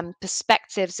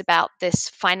perspectives about this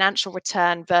financial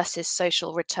return versus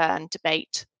social return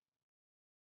debate?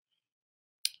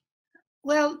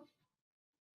 Well,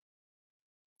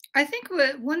 I think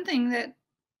one thing that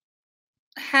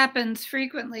happens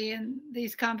frequently in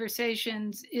these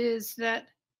conversations is that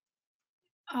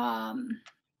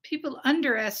people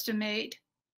underestimate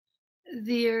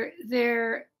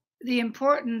the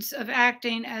importance of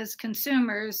acting as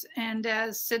consumers and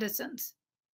as citizens.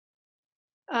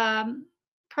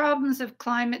 Problems of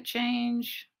climate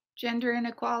change, gender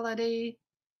inequality,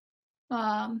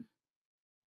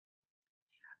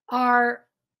 are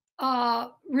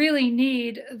really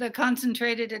need the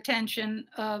concentrated attention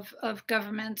of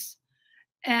governments,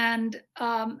 and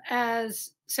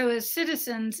as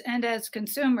citizens and as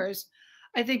consumers,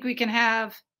 I think we can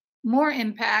have more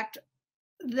impact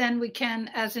than we can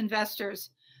as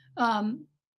investors.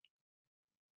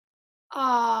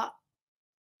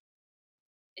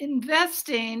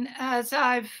 Investing, as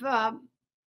I've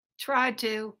tried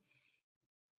to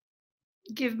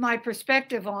give my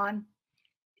perspective on,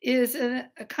 is a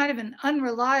kind of an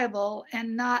unreliable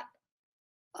and not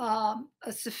a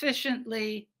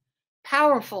sufficiently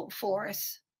powerful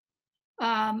force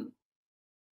to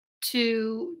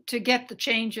get the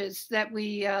changes that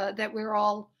we're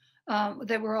all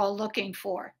looking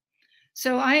for.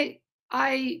 So I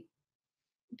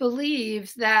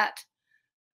believe that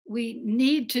we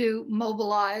need to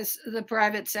mobilize the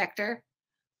private sector,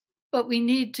 but we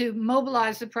need to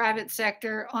mobilize the private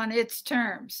sector on its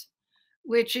terms,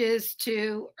 which is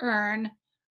to earn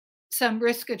some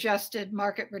risk-adjusted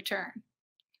market return.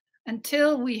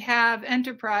 Until we have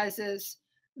enterprises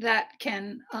that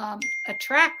can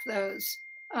attract those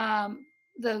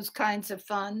kinds of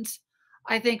funds,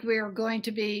 I think we are going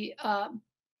to be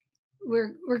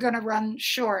we're going to run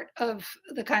short of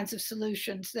the kinds of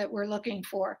solutions that we're looking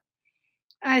for.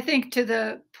 I think to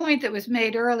the point that was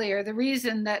made earlier, the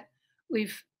reason that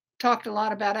we've talked a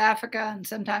lot about Africa and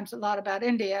sometimes a lot about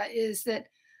India is that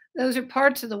those are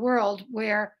parts of the world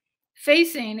where,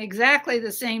 facing exactly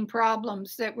the same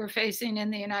problems that we're facing in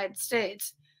the United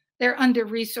States, they're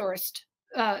under-resourced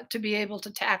to be able to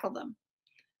tackle them,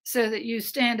 so that you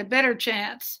stand a better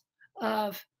chance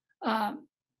of,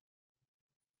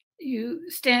 you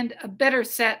stand a better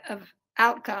set of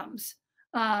outcomes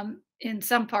in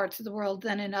some parts of the world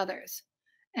than in others.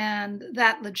 And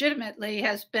that legitimately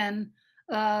has been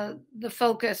the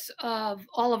focus of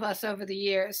all of us over the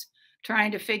years,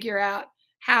 trying to figure out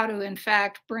how to, in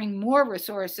fact, bring more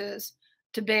resources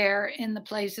to bear in the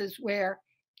places where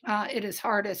it is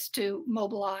hardest to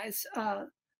mobilize the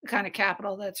kind of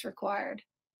capital that's required.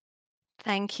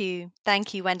 Thank you,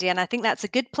 Wendy. And I think that's a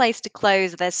good place to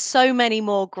close. There's so many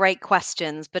more great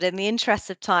questions, but in the interest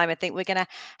of time, I think we're going to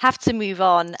have to move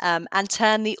on and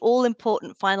turn the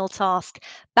all-important final task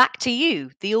back to you,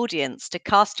 the audience, to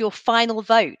cast your final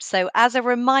vote. So as a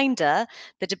reminder,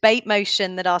 the debate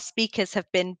motion that our speakers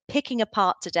have been picking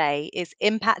apart today is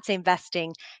impact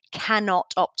investing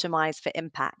cannot optimize for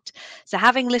impact. So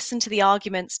having listened to the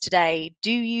arguments today,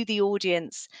 do you, the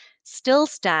audience, still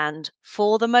stand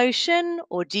for the motion,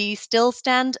 or do you still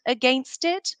stand against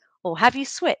it, or have you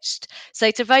switched? So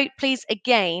to vote, please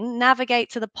again navigate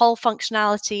to the poll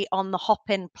functionality on the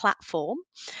Hopin platform.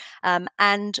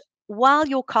 And while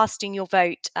you're casting your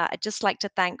vote, I'd just like to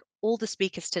thank all the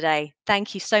speakers today.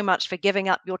 Thank you so much for giving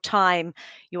up your time,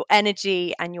 your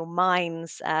energy, and your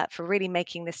minds for really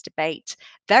making this debate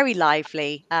very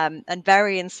lively and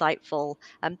very insightful.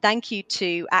 Thank you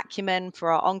to Acumen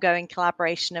for our ongoing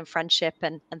collaboration and friendship.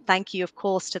 And thank you, of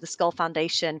course, to the Skoll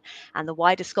Foundation and the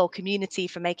wider Skoll community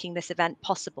for making this event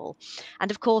possible. And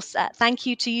of course, thank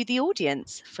you to you, the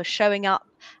audience, for showing up,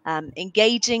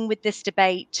 engaging with this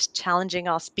debate, challenging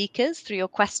our speakers through your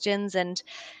questions, and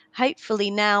hopefully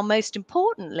now, most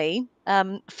importantly,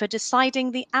 for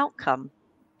deciding the outcome.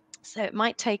 So it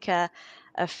might take a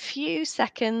few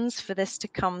seconds for this to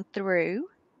come through.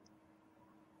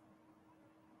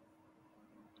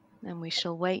 And we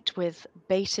shall wait with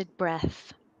bated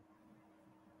breath.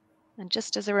 And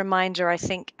just as a reminder, I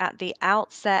think at the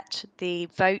outset, the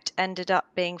vote ended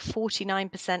up being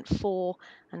 49% for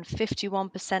and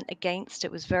 51% against.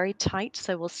 It was very tight,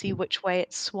 so we'll see which way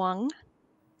it swung.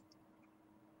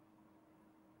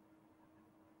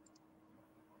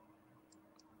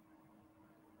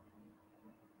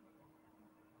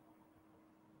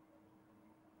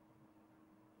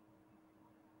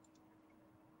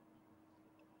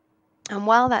 And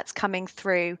while that's coming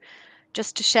through,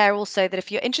 just to share also that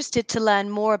if you're interested to learn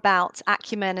more about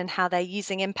Acumen and how they're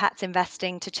using impact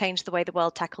investing to change the way the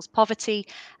world tackles poverty,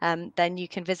 then you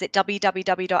can visit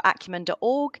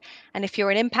www.acumen.org. And if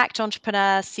you're an impact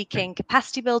entrepreneur seeking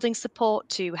capacity building support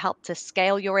to help to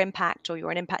scale your impact, or you're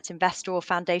an impact investor or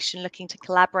foundation looking to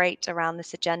collaborate around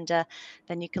this agenda,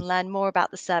 then you can learn more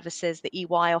about the services that EY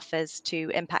offers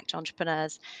to impact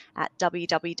entrepreneurs at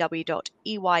www.ey.com/EY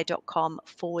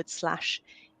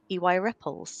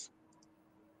Ripples.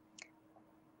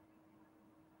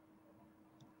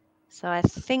 So I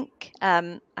think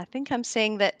I'm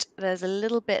seeing that there's a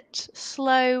little bit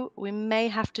slow. We may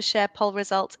have to share poll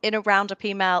results in a roundup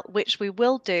email, which we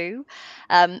will do.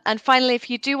 And finally, if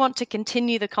you do want to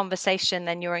continue the conversation,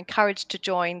 then you're encouraged to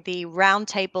join the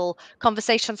roundtable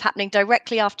conversations happening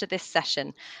directly after this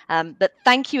session. But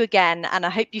thank you again, and I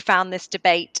hope you found this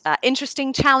debate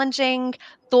interesting, challenging,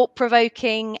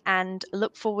 thought-provoking, and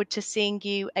look forward to seeing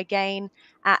you again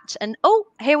at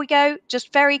here we go,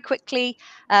 just very quickly.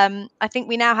 I think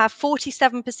we now have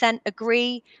 47%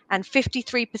 agree and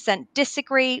 53%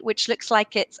 disagree, which looks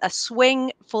like it's a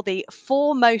swing for the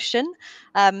for motion.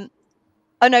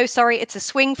 Oh no, sorry, it's a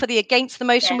swing for the against the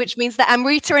motion, which means that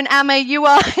Amrita and Ame,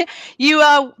 you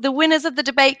are the winners of the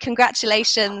debate.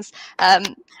 Congratulations.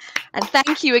 And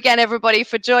thank you again, everybody,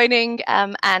 for joining.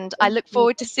 And I look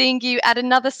forward to seeing you at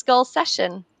another Skoll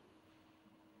session.